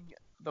thing,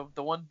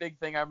 the one big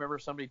thing I remember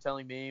somebody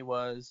telling me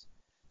was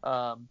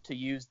to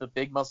use the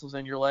big muscles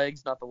in your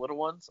legs, not the little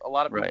ones. A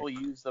lot of people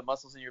use the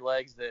muscles in your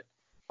legs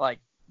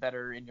that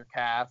are in your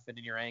calf and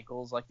in your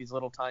ankles, like these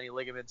little tiny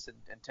ligaments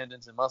and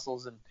tendons and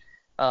muscles,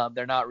 and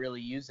they're not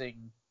really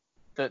using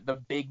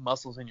the big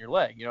muscles in your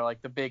leg,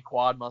 like the big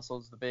quad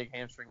muscles, the big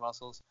hamstring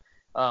muscles.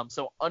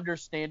 So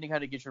understanding how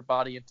to get your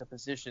body into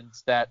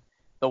positions that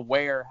the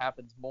wear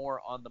happens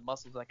more on the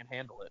muscles that can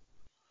handle it.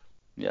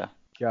 Yeah.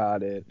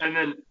 Got it.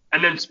 And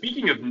then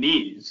speaking of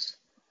knees,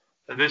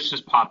 this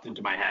just popped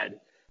into my head.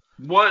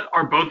 What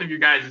are both of you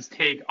guys'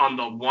 take on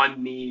the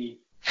one knee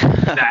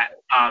that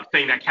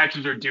thing that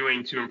catchers are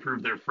doing to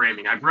improve their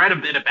framing? I've read a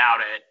bit about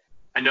it.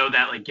 I know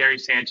that like Gary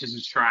Sanchez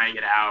is trying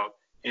it out,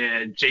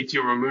 and JT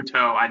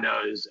Realmuto I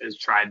know has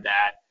tried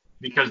that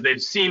because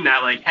they've seen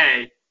that like,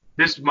 hey,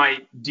 this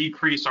might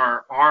decrease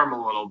our arm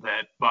a little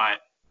bit, but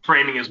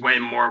framing is way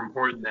more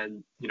important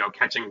than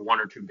catching one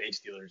or two base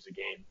stealers a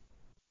game.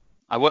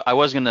 I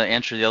was going to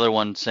answer the other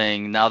one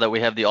saying now that we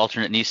have the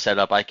alternate knee set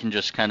up, I can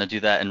just kind of do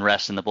that and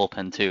rest in the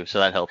bullpen too, so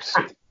that helps.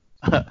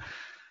 But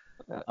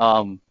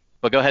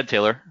go ahead,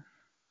 Taylor.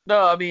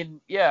 No, I mean,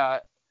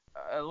 yeah.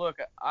 Look,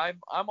 I'm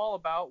all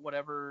about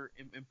whatever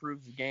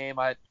improves the game.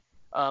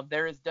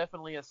 There is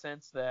definitely a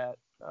sense that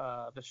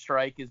the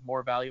strike is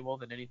more valuable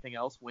than anything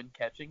else when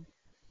catching,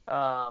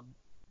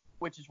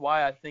 which is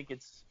why I think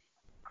it's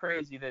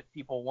crazy that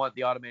people want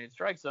the automated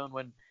strike zone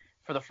when,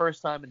 for the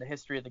first time in the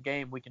history of the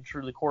game, we can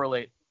truly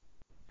correlate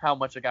how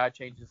much a guy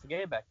changes the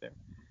game back there.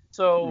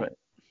 So,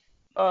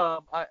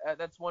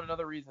 that's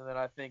another reason that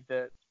I think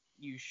that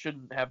you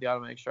shouldn't have the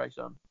automatic strike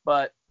zone.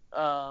 But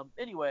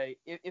anyway,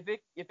 if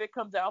it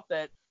comes out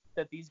that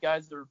these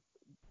guys are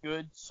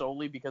good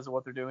solely because of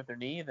what they're doing with their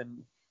knee,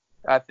 then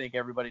I think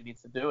everybody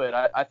needs to do it.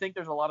 I think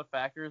there's a lot of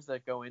factors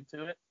that go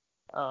into it.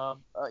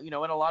 And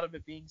a lot of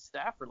it being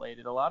staff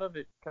related. A lot of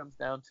it comes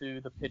down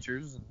to the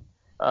pitchers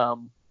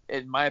and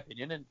in my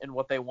opinion, and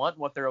what they want,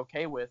 what they're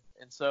okay with.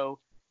 And so,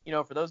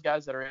 for those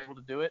guys that are able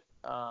to do it,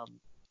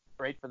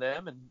 great for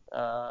them. And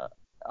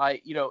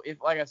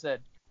like I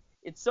said,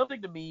 it's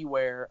something to me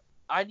where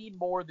I need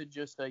more than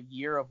just a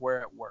year of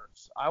where it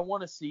works. I want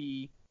to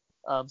see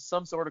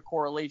some sort of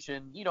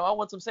correlation. I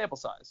want some sample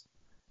size.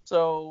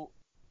 So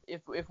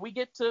if we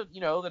get to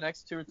the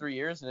next 2 or 3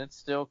 years and it's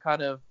still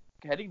kind of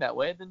heading that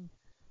way, then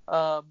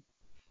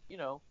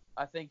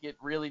I think it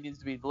really needs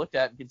to be looked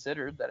at and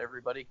considered that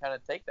everybody kind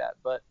of take that.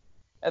 But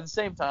at the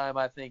same time,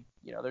 I think,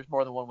 there's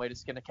more than one way to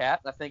skin a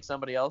cat. And I think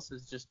somebody else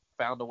has just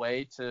found a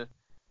way to,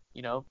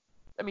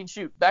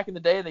 shoot, back in the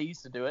day they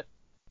used to do it.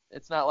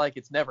 It's not like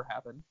it's never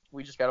happened.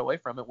 We just got away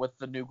from it with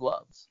the new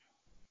gloves.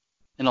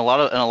 And a lot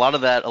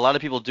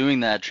of people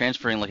doing that,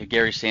 transferring like a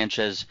Gary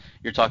Sanchez,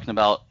 you're talking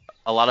about,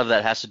 a lot of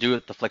that has to do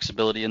with the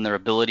flexibility and their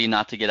ability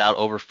not to get out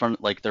over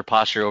front, like their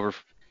posture over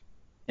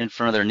in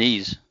front of their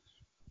knees.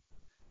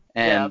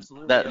 And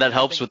that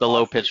helps with the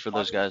low pitch for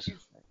those guys.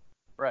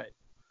 Right.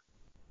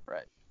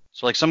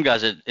 So like some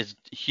guys, it's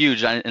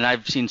huge. And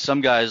I've seen some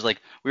guys,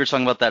 like we were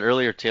talking about that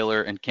earlier,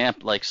 Taylor, in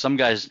camp, like some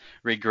guys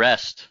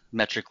regressed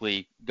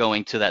metrically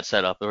going to that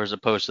setup or as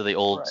opposed to the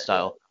old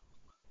style.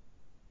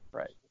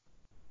 Right.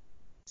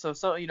 So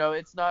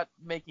it's not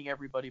making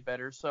everybody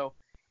better. So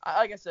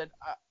like I said,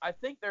 I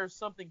think there's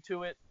something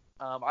to it.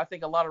 I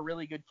think a lot of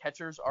really good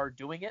catchers are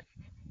doing it.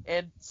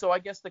 And so I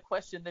guess the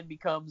question then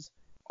becomes,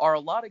 are a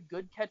lot of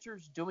good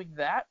catchers doing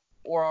that,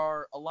 or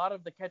are a lot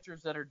of the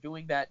catchers that are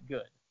doing that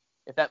good?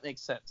 If that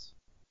makes sense.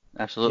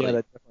 Absolutely. Yeah,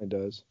 that definitely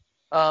does.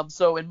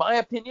 So in my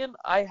opinion,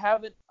 I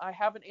haven't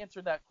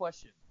answered that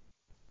question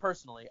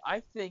personally.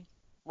 I think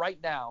right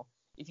now,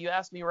 if you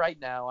ask me right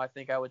now, I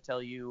think I would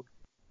tell you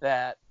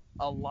that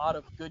a lot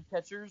of good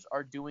catchers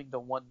are doing the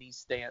one knee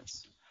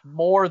stance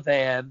more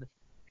than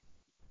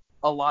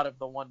a lot of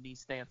the one knee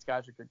stance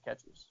guys are good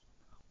catchers.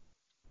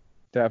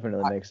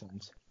 Definitely makes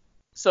sense.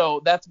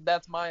 So that's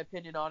my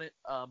opinion on it.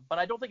 But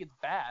I don't think it's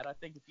bad. I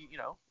think if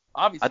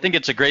obviously. I think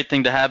it's a great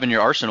thing to have in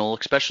your arsenal,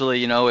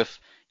 especially, if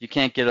you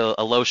can't get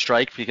a low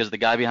strike because the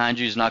guy behind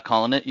you is not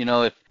calling it.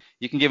 If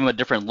you can give him a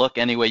different look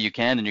any way you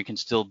can, and you can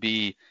still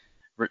be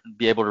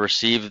able to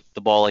receive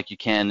the ball like you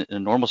can in a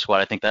normal squad,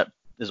 I think that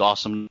is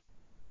awesome.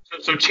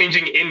 So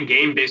changing in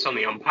game based on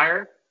the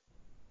umpire?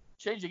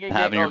 Changing in game.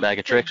 Having your bag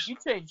of tricks. You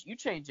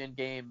change in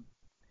game.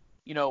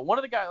 One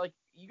of the guys, like,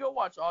 you go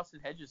watch Austin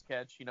Hedges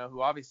catch,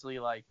 who obviously,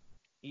 like,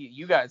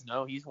 you guys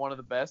know he's one of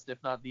the best, if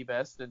not the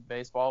best in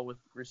baseball with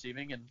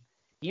receiving, and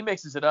he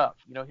mixes it up.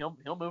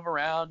 He'll move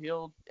around,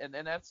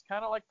 and that's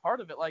kind of like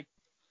part of it. Like,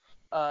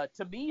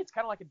 to me, it's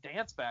kind of like a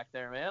dance back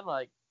there, man.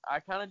 Like,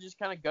 I kind of just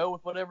go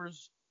with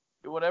whatever's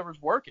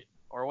working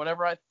or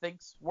whatever I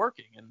think's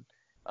working, and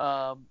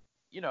I'm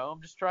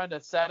just trying to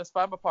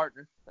satisfy my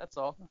partner. That's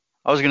all.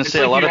 I was gonna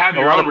say a lot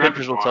of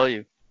pitchers will tell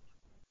you.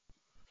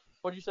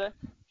 What'd you say?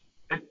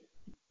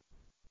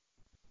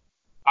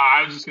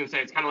 I was just going to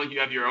say, it's kind of like you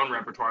have your own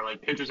repertoire.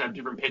 Like, pitchers have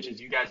different pitches.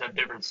 You guys have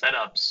different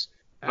setups.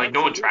 Like,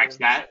 no one tracks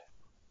that.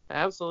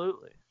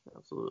 Absolutely.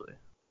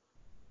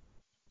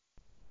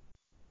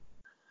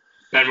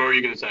 Ben, what were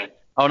you going to say?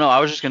 Oh, no, I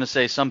was just going to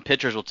say some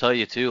pitchers will tell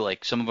you, too.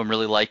 Like, some of them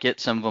really like it.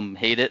 Some of them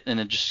hate it. And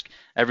it just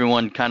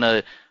everyone kind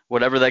of –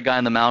 whatever that guy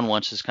on the mound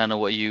wants is kind of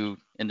what you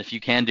 – and if you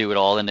can do it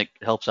all, then it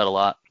helps out a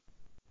lot.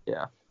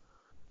 Yeah.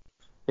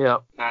 Yeah.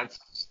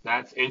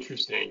 That's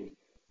interesting.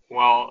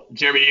 Well,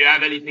 Jeremy, do you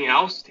have anything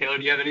else? Taylor,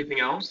 do you have anything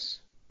else?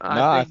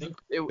 I think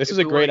this is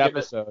a great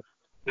episode.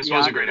 This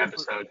was a great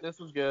episode. This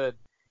was good.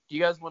 Do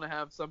you guys want to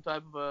have some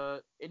type of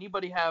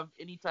anybody have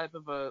any type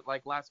of a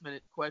like last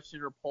minute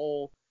question or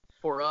poll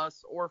for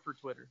us or for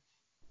Twitter?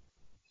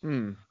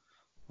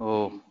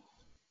 Oh,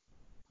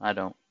 I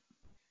don't.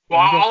 Well,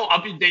 I'll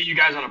update you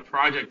guys on a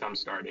project I'm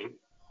starting.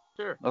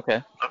 Sure.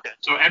 Okay.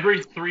 So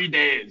every 3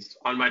 days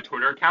on my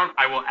Twitter account,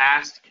 I will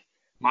ask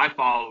my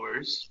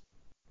followers,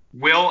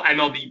 will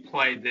MLB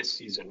play this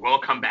season? Will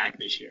it come back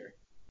this year?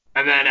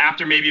 And then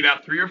after maybe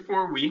about 3 or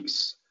 4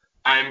 weeks,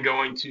 I'm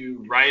going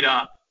to write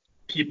up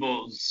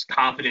people's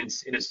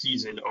confidence in a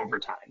season over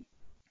time.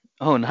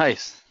 Oh,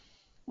 nice.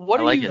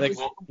 What I like it.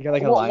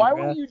 Why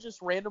were you just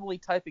randomly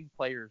typing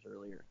players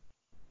earlier?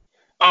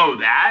 Oh,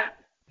 that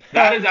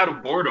is out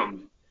of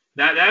boredom.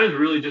 That is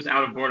really just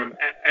out of boredom.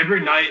 Every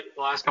night,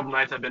 the last couple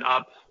nights, I've been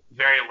up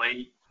very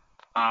late.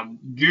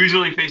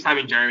 Usually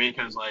FaceTiming Jeremy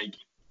because, like,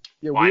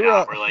 yeah, why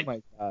not? Oh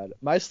my God,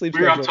 my sleep.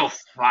 We were up till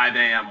 5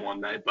 a.m.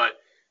 one night, but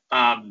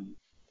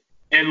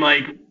and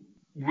like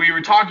we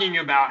were talking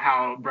about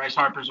how Bryce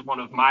Harper is one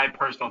of my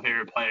personal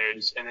favorite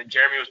players, and then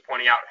Jeremy was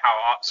pointing out how.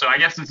 So I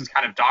guess this is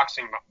kind of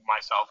doxing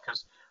myself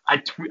because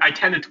I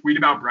tend to tweet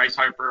about Bryce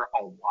Harper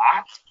a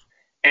lot,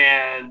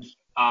 and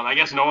I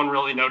guess no one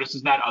really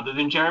notices that other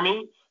than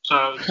Jeremy.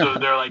 So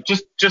they're like,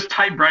 just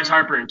type Bryce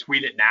Harper and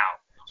tweet it now.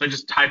 So I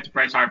just typed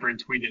Bryce Harper and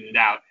tweeted it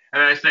out.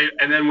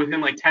 And then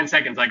within like 10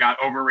 seconds, I got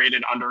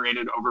overrated,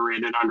 underrated,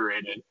 overrated,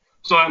 underrated.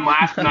 So then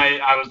last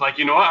night, I was like,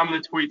 you know what? I'm going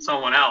to tweet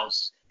someone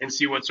else and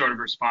see what sort of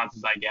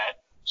responses I get.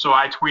 So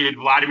I tweeted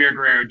Vladimir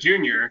Guerrero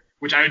Jr.,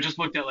 which I just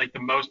looked at like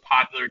the most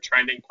popular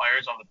trending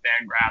players on the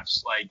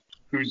Fangraphs, like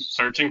who's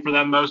searching for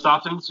them most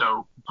often.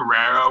 So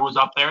Guerrero was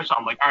up there. So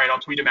I'm like, all right, I'll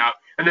tweet him out.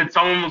 And then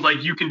someone was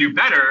like, you can do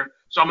better.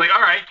 So I'm like,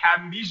 all right,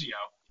 Kevin Biggio,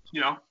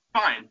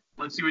 fine.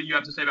 Let's see what you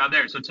have to say about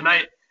there. So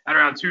tonight at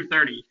around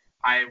 2:30,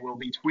 I will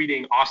be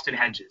tweeting Austin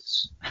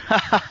Hedges.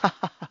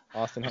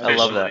 Austin Hedges. I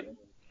love that.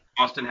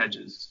 Austin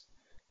Hedges.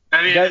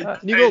 I mean,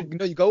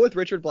 you go with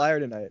Richard Blyer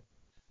tonight.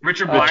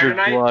 Richard Blyer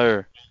tonight?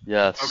 Blyer,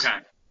 yes. Okay.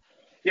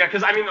 Yeah,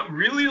 because I mean,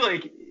 really,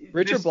 like,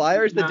 Richard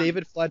Bleier is the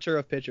David Fletcher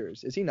of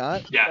pitchers, is he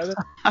not? Yes.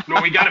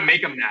 No, we got to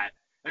make him that.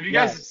 Have you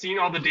guys seen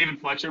all the David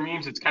Fletcher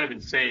memes? It's kind of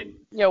insane.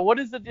 Yeah, what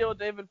is the deal with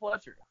David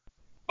Fletcher?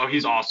 Oh,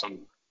 he's awesome.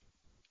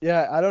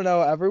 Yeah, I don't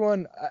know.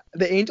 Everyone,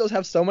 the Angels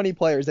have so many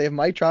players. They have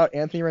Mike Trout,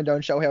 Anthony Rendon,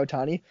 Shohei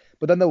Ohtani,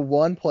 but then the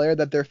one player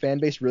that their fan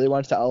base really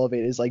wants to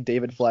elevate is like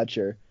David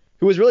Fletcher,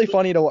 who is really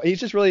funny to watch. He's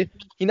just really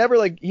he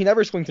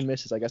never swings and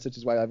misses, I guess, which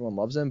is why everyone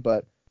loves him.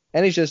 But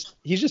he's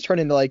just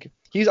turned into like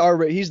he's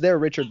their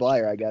Richard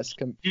Bleier, I guess.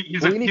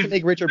 We need to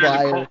make Richard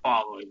Bleier.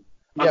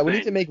 Yeah, we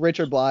need to make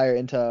Richard Bleier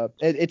into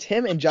it's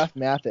him and Jeff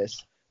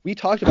Mathis. We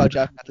talked about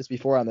Jeff Mathis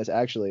before on this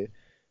actually,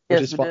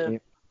 which is funny.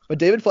 Did. But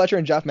David Fletcher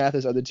and Jeff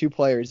Mathis are the two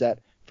players that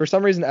for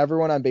some reason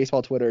everyone on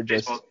baseball Twitter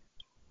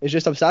is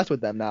just obsessed with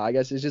them now. I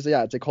guess it's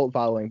a cult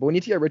following. But we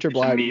need to get Richard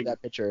Bleier to be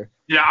that pitcher.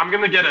 Yeah, I'm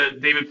gonna get a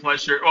David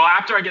Fletcher. Well,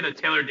 after I get a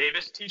Taylor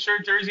Davis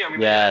T-shirt jersey, I'm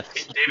gonna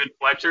get a David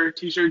Fletcher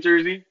T-shirt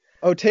jersey.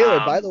 Oh, Taylor,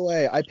 by the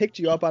way, I picked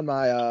you up on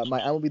my my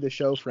MLB The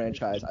Show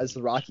franchise as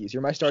the Rockies.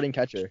 You're my starting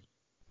catcher.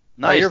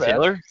 Nice,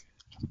 Taylor.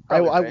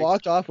 I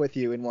walked off with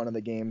you in one of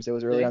the games. It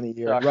was early on the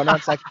year. Run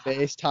on second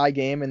base, tie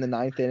game in the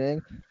 9th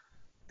inning.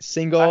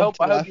 Single. I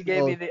hope you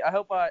gave me the. I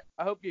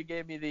hope you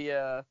gave me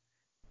the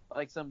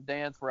like some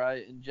dance where I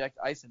inject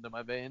ice into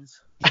my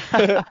veins.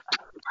 I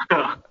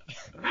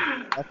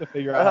have to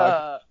figure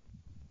out.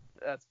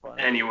 That's fun.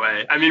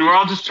 Anyway, I mean, we're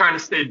all just trying to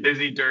stay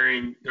busy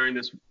during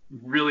this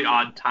really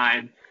odd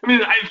time. I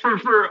mean,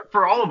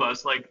 for all of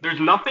us, like, there's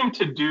nothing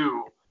to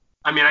do.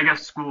 I mean, I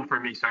guess school for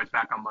me starts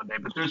back on Monday,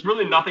 but there's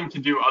really nothing to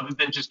do other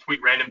than just tweet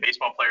random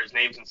baseball players'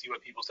 names and see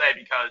what people say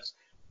because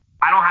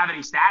I don't have any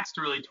stats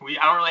to really tweet.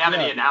 I don't really have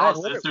any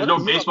analysis. There's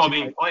no baseball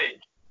being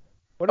played.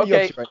 What are you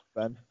up to right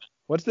now, Ben?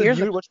 What's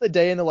the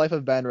day in the life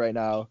of Ben right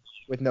now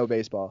with no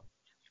baseball?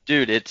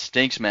 Dude, it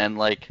stinks, man.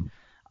 Like,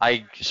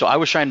 I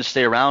was trying to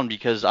stay around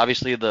because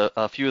obviously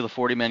a few of the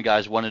 40-man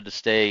guys wanted to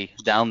stay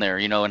down there,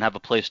 and have a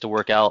place to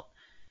work out.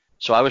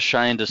 So I was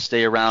trying to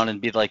stay around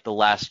and be like the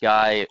last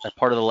guy, a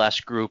part of the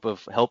last group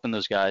of helping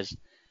those guys.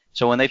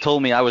 So when they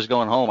told me I was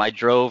going home, I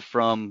drove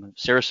from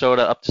Sarasota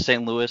up to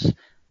St. Louis,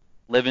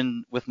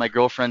 living with my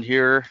girlfriend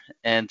here,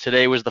 and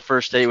today was the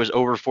first day it was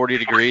over 40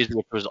 degrees,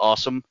 which was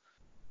awesome.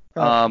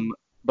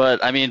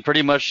 But I mean,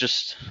 pretty much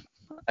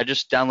I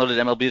just downloaded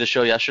MLB The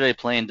Show yesterday,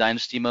 playing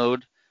Dynasty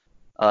mode,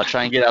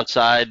 try and get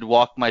outside,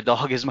 walk my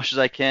dog as much as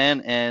I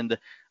can, and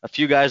a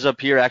few guys up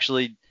here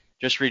actually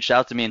just reached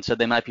out to me and said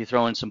they might be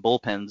throwing some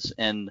bullpens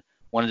and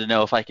wanted to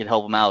know if I could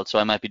help them out, so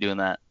I might be doing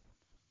that.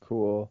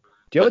 Cool.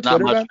 Do you have a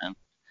Twitter, not much, man?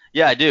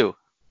 Yeah, I do.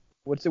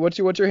 What's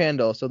your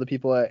handle so the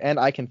people and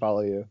I can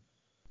follow you?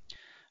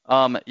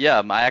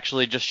 Yeah, I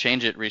actually just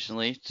changed it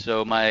recently.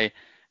 So my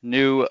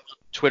new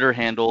Twitter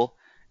handle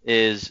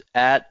is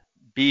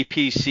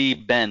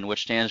 @BPCBen,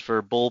 which stands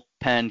for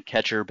Bullpen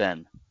Catcher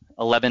Ben,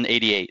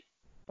 1188.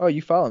 Oh,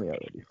 you follow me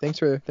already. Thanks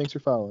for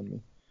following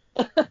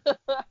me.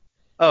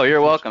 Oh,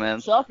 you're welcome,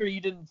 man. Shocker you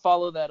didn't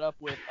follow that up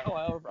with, I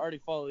already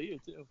follow you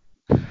too.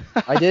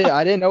 I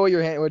didn't know what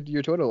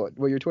your Twitter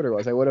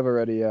was. I would have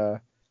already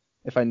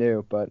if I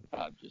knew, but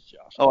I'm just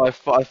joking. Oh,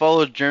 I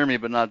followed Jeremy,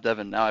 but not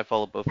Devin. Now I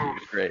follow both of you.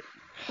 Great.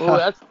 Oh,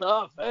 that's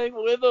tough. Hang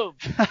with him.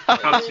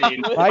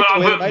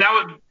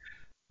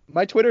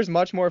 My Twitter's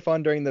much more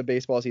fun during the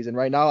baseball season.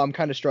 Right now, I'm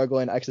kind of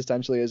struggling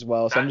existentially as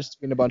well, so I'm just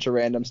doing a bunch of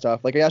random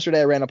stuff. Like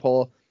yesterday, I ran a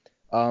poll.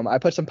 I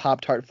put some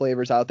Pop-Tart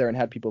flavors out there and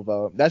had people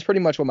vote. That's pretty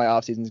much what my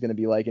off season is going to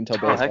be like until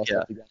baseball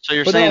starts again. So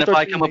you're saying if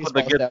I come up with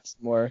a good,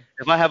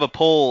 if I have a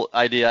poll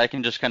idea, I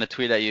can just kind of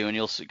tweet at you and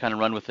you'll kind of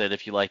run with it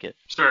if you like it.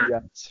 Sure.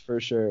 Yes,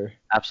 for sure.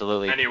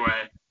 Absolutely. Anyway,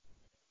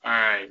 all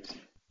right.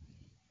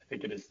 I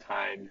think it is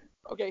time.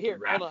 Okay, here.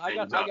 Hold on.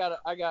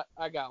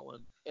 I got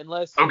one.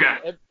 Unless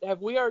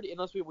have we already?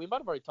 Unless we might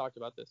have already talked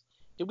about this.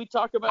 Did we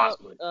talk about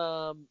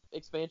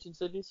expansion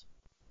cities?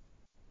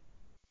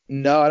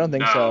 No, I don't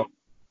think so.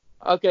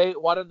 Okay,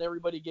 why don't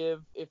everybody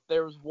give if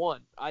there's one?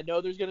 I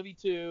know there's gonna be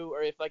two,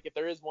 or if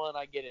there is one,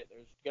 I get it.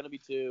 There's gonna be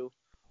two.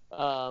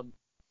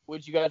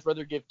 Would you guys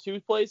rather give two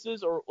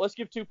places, or let's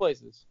give two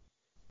places?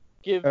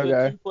 Give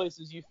the two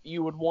places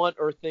you would want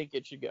or think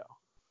it should go.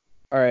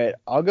 All right,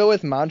 I'll go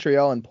with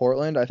Montreal and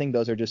Portland. I think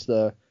those are just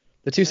the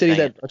two cities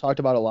that are talked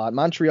about a lot.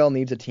 Montreal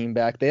needs a team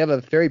back. They have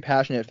a very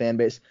passionate fan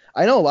base.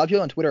 I know a lot of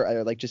people on Twitter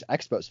are like just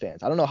Expos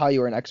fans. I don't know how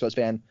you were an Expos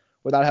fan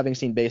without having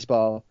seen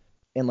baseball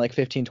in like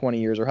 15, 20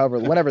 years or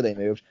whenever they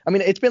moved. I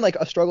mean, it's been like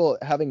a struggle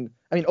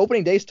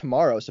opening day's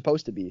tomorrow is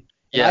supposed to be.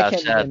 Yeah,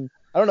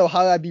 I don't know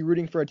how I'd be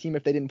rooting for a team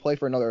if they didn't play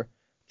for another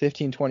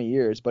 15, 20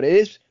 years. But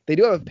they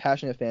do have a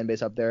passionate fan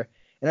base up there.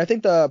 And I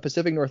think the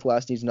Pacific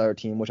Northwest needs another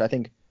team, which I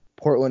think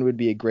Portland would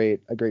be a great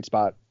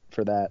spot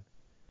for that.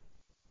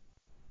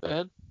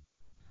 Ben?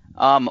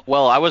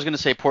 Well, I was going to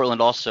say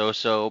Portland also.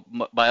 So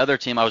my other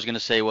team I was going to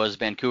say was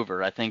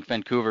Vancouver. I think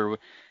Vancouver,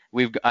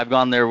 I've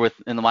gone there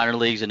in the minor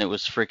leagues and it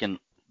was freaking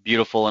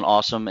beautiful and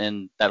awesome,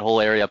 and that whole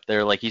area up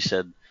there, like he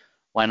said,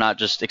 why not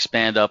just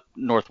expand up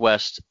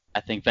northwest? I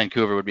think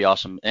Vancouver would be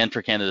awesome, and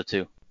for Canada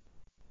too.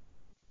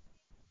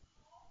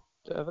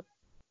 Devin?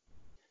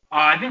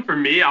 I think for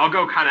me, I'll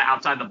go kind of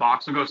outside the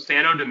box. I'll go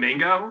Santo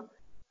Domingo.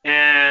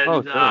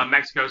 and sure.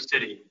 Mexico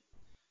City.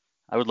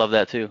 I would love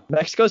that too.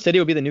 Mexico City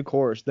would be the new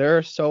course.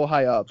 They're so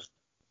high up.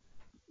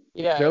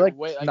 Yeah, They're like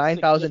way,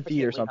 9,000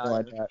 feet or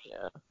significantly something like higher.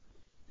 that. Yeah.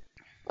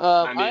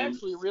 I I mean-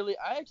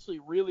 actually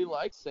really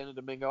like Santo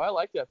Domingo. I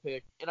like that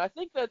pick, and I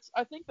think that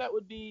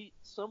would be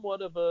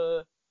somewhat of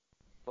a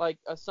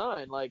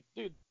sign. Like,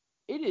 dude,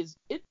 it is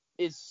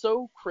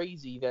so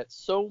crazy that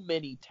so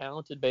many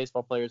talented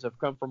baseball players have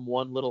come from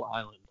one little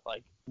island.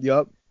 Like,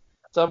 Yep.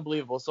 it's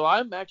unbelievable. So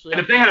I'm actually.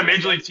 And if they had a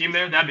major league team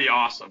there, that'd be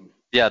awesome.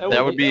 Yeah,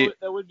 that would be.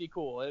 that would be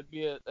cool. That'd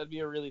be a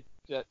really.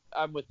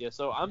 I'm with you.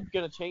 So I'm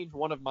gonna change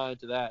one of mine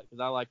to that because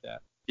I like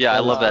that. Yeah, I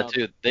love that Um,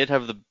 too. They'd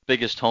have the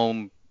biggest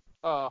home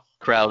Oh,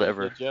 crowd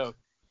ever. good joke.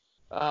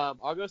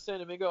 I'll go San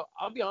Domingo.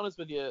 I'll be honest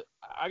with you.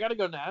 I got to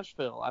go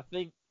Nashville. I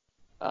think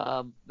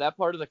that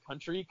part of the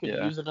country could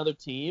Yeah. use another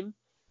team,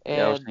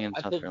 Yeah, I was and thinking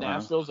I South think Carolina.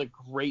 Nashville's a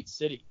great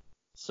city.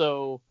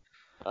 So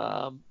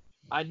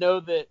I know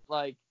that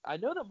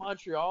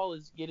Montreal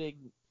is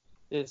getting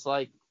this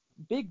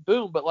big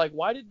boom, but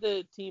why did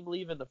the team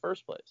leave in the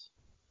first place?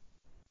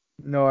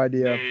 No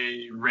idea.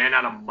 They ran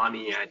out of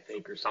money, I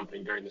think, or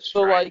something during the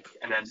So strike,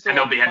 and then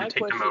MLB had my to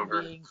take them question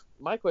over.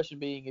 my question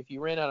being, if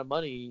you ran out of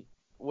money,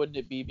 wouldn't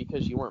it be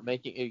because you weren't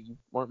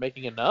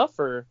making enough,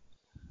 or?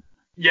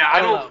 Yeah,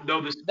 I don't don't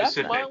know the That's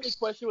specifics. my only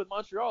question with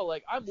Montreal.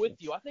 Like, I'm with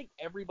you. I think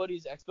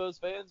everybody's Expos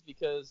fans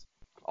because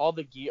all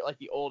the gear,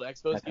 the old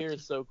Expos gear,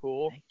 is so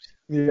cool.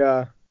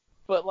 Yeah.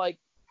 But why?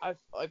 I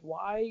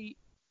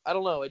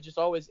don't know. I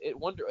always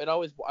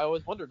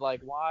wondered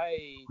why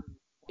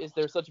is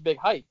there such a big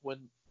hype when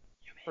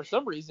for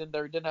some reason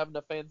there didn't have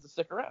enough fans to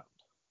stick around.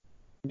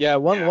 Yeah,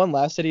 one Yeah. one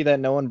last city that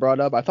no one brought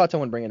up. I thought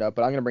someone would bring it up,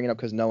 but I'm gonna bring it up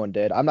because no one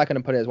did. I'm not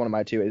gonna put it as one of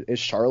my two. Is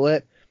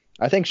Charlotte?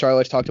 I think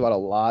Charlotte's talked about a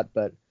lot,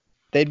 but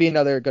they'd be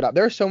another good.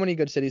 There are so many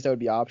good cities that would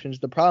be options.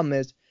 The problem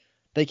is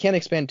they can't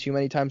expand too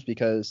many times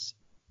because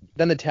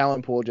then the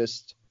talent pool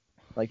just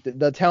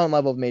the talent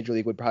level of Major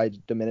League would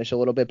probably diminish a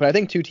little bit. But I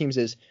think 2 teams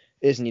is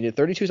needed.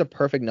 32 is a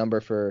perfect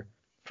number for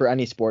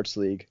any sports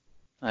league.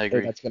 I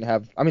agree. That's gonna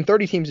have. I mean,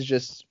 30 teams is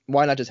just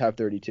why not just have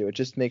 32? It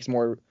just makes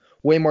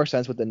way more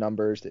sense with the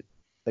numbers. 2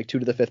 to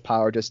the 5th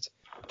power just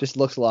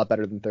looks a lot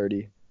better than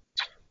 30.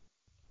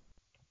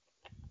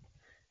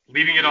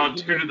 Leaving it on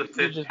 2 to the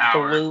 5th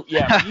power. You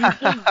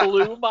just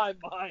blew my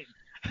mind.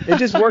 It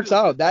just works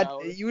out. That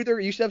Power.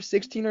 you should have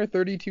 16 or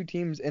 32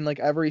 teams in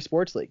every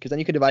sports league, because then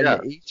you could divide Yeah.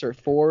 it into 8s or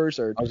 4s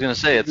or. I was gonna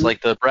say it's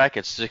like the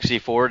brackets,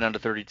 64 down to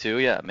 32.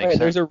 Yeah, it makes Right, sense.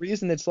 there's a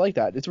reason it's like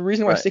that. It's a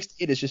reason why Right.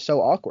 68 is just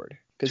so awkward.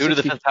 'Cause 2 to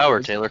the 5th power,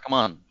 64 Taylor. Come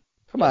on.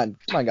 Come on,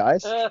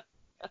 guys. All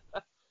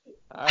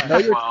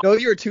right. Know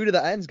your 2 to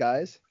the ends,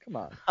 guys. Come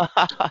on.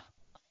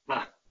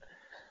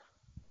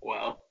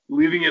 Well,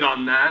 leaving it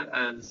on that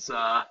as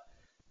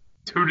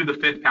 2 to the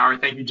 5th power.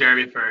 Thank you,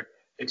 Jeremy, for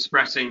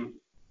expressing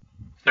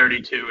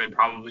 32 and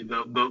probably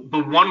the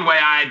one way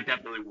I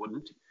definitely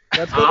wouldn't.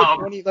 Let's go to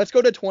 20. Let's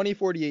go to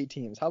 2048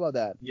 teams. How about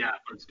that? Yeah,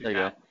 let's do There you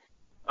that.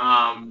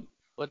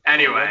 what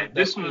Anyway, is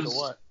this that to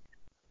was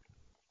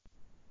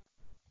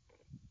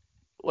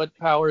what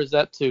power is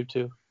that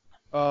to?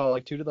 Oh,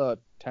 2 to the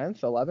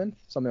 10th, 11th,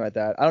 something like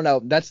that. I don't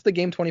know. That's the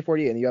game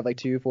 2048, and you have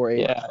 2, 4, 8,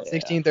 Yeah,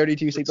 16,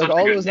 32, 6. Such a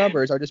All good those game.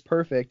 numbers are just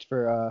perfect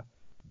for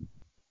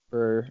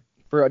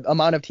an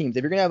amount of teams.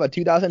 If you're gonna have a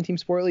 2,000 team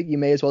sport league, you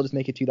may as well just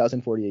make it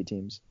 2,048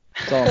 teams.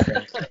 That's all I'm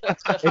saying.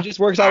 It just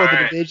works out with All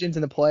the right. divisions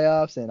and the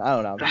playoffs, and I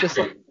don't know. Just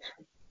All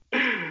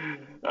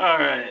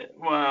right.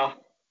 Well,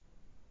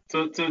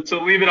 to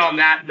leave it on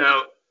that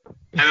note,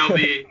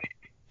 MLB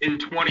in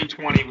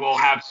 2020 will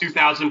have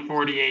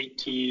 2,048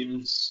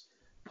 teams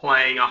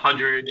playing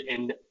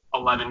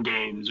 111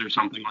 games or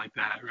something like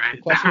that, right?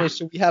 the question is,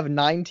 should we have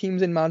 9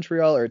 teams in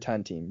Montreal or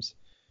 10 teams?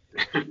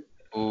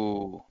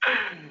 Ooh.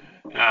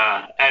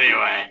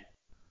 Anyway,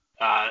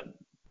 I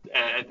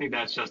think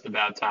that's just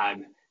about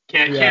time.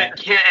 Can't Yeah.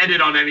 end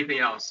it on anything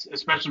else,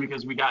 especially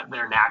because we got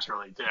there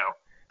naturally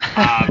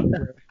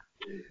too.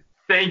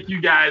 Thank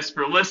you guys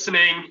for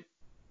listening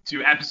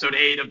to episode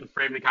 8 of the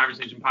Frame the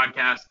Conversation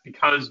podcast.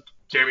 Because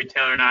Jeremy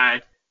Taylor and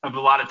I have a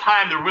lot of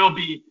time, there will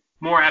be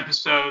more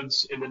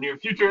episodes in the near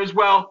future as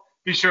well.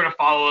 Be sure to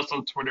follow us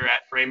on Twitter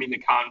at Framing the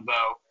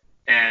Convo,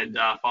 and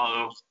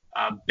follow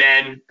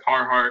Ben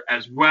Carhart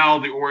as well,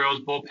 the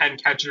Orioles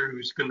bullpen catcher,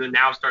 who's going to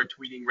now start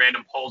tweeting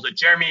random polls at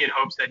Jeremy in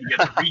hopes that he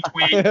gets a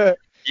retweet.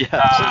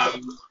 Yeah.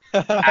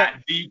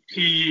 At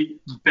VPC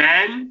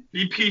Ben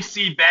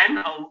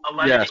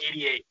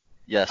 1188.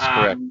 Yes,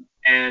 correct.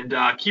 And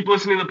keep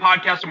listening to the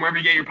podcast and wherever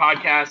you get your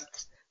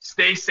podcasts.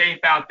 Stay safe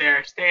out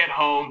there. Stay at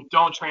home.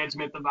 Don't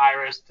transmit the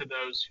virus to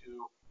those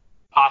who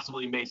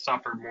possibly may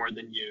suffer more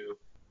than you.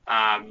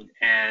 And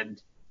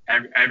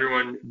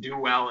everyone do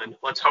well, and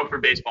let's hope for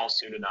baseball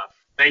soon enough.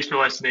 Thanks for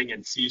listening,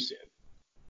 and see you soon.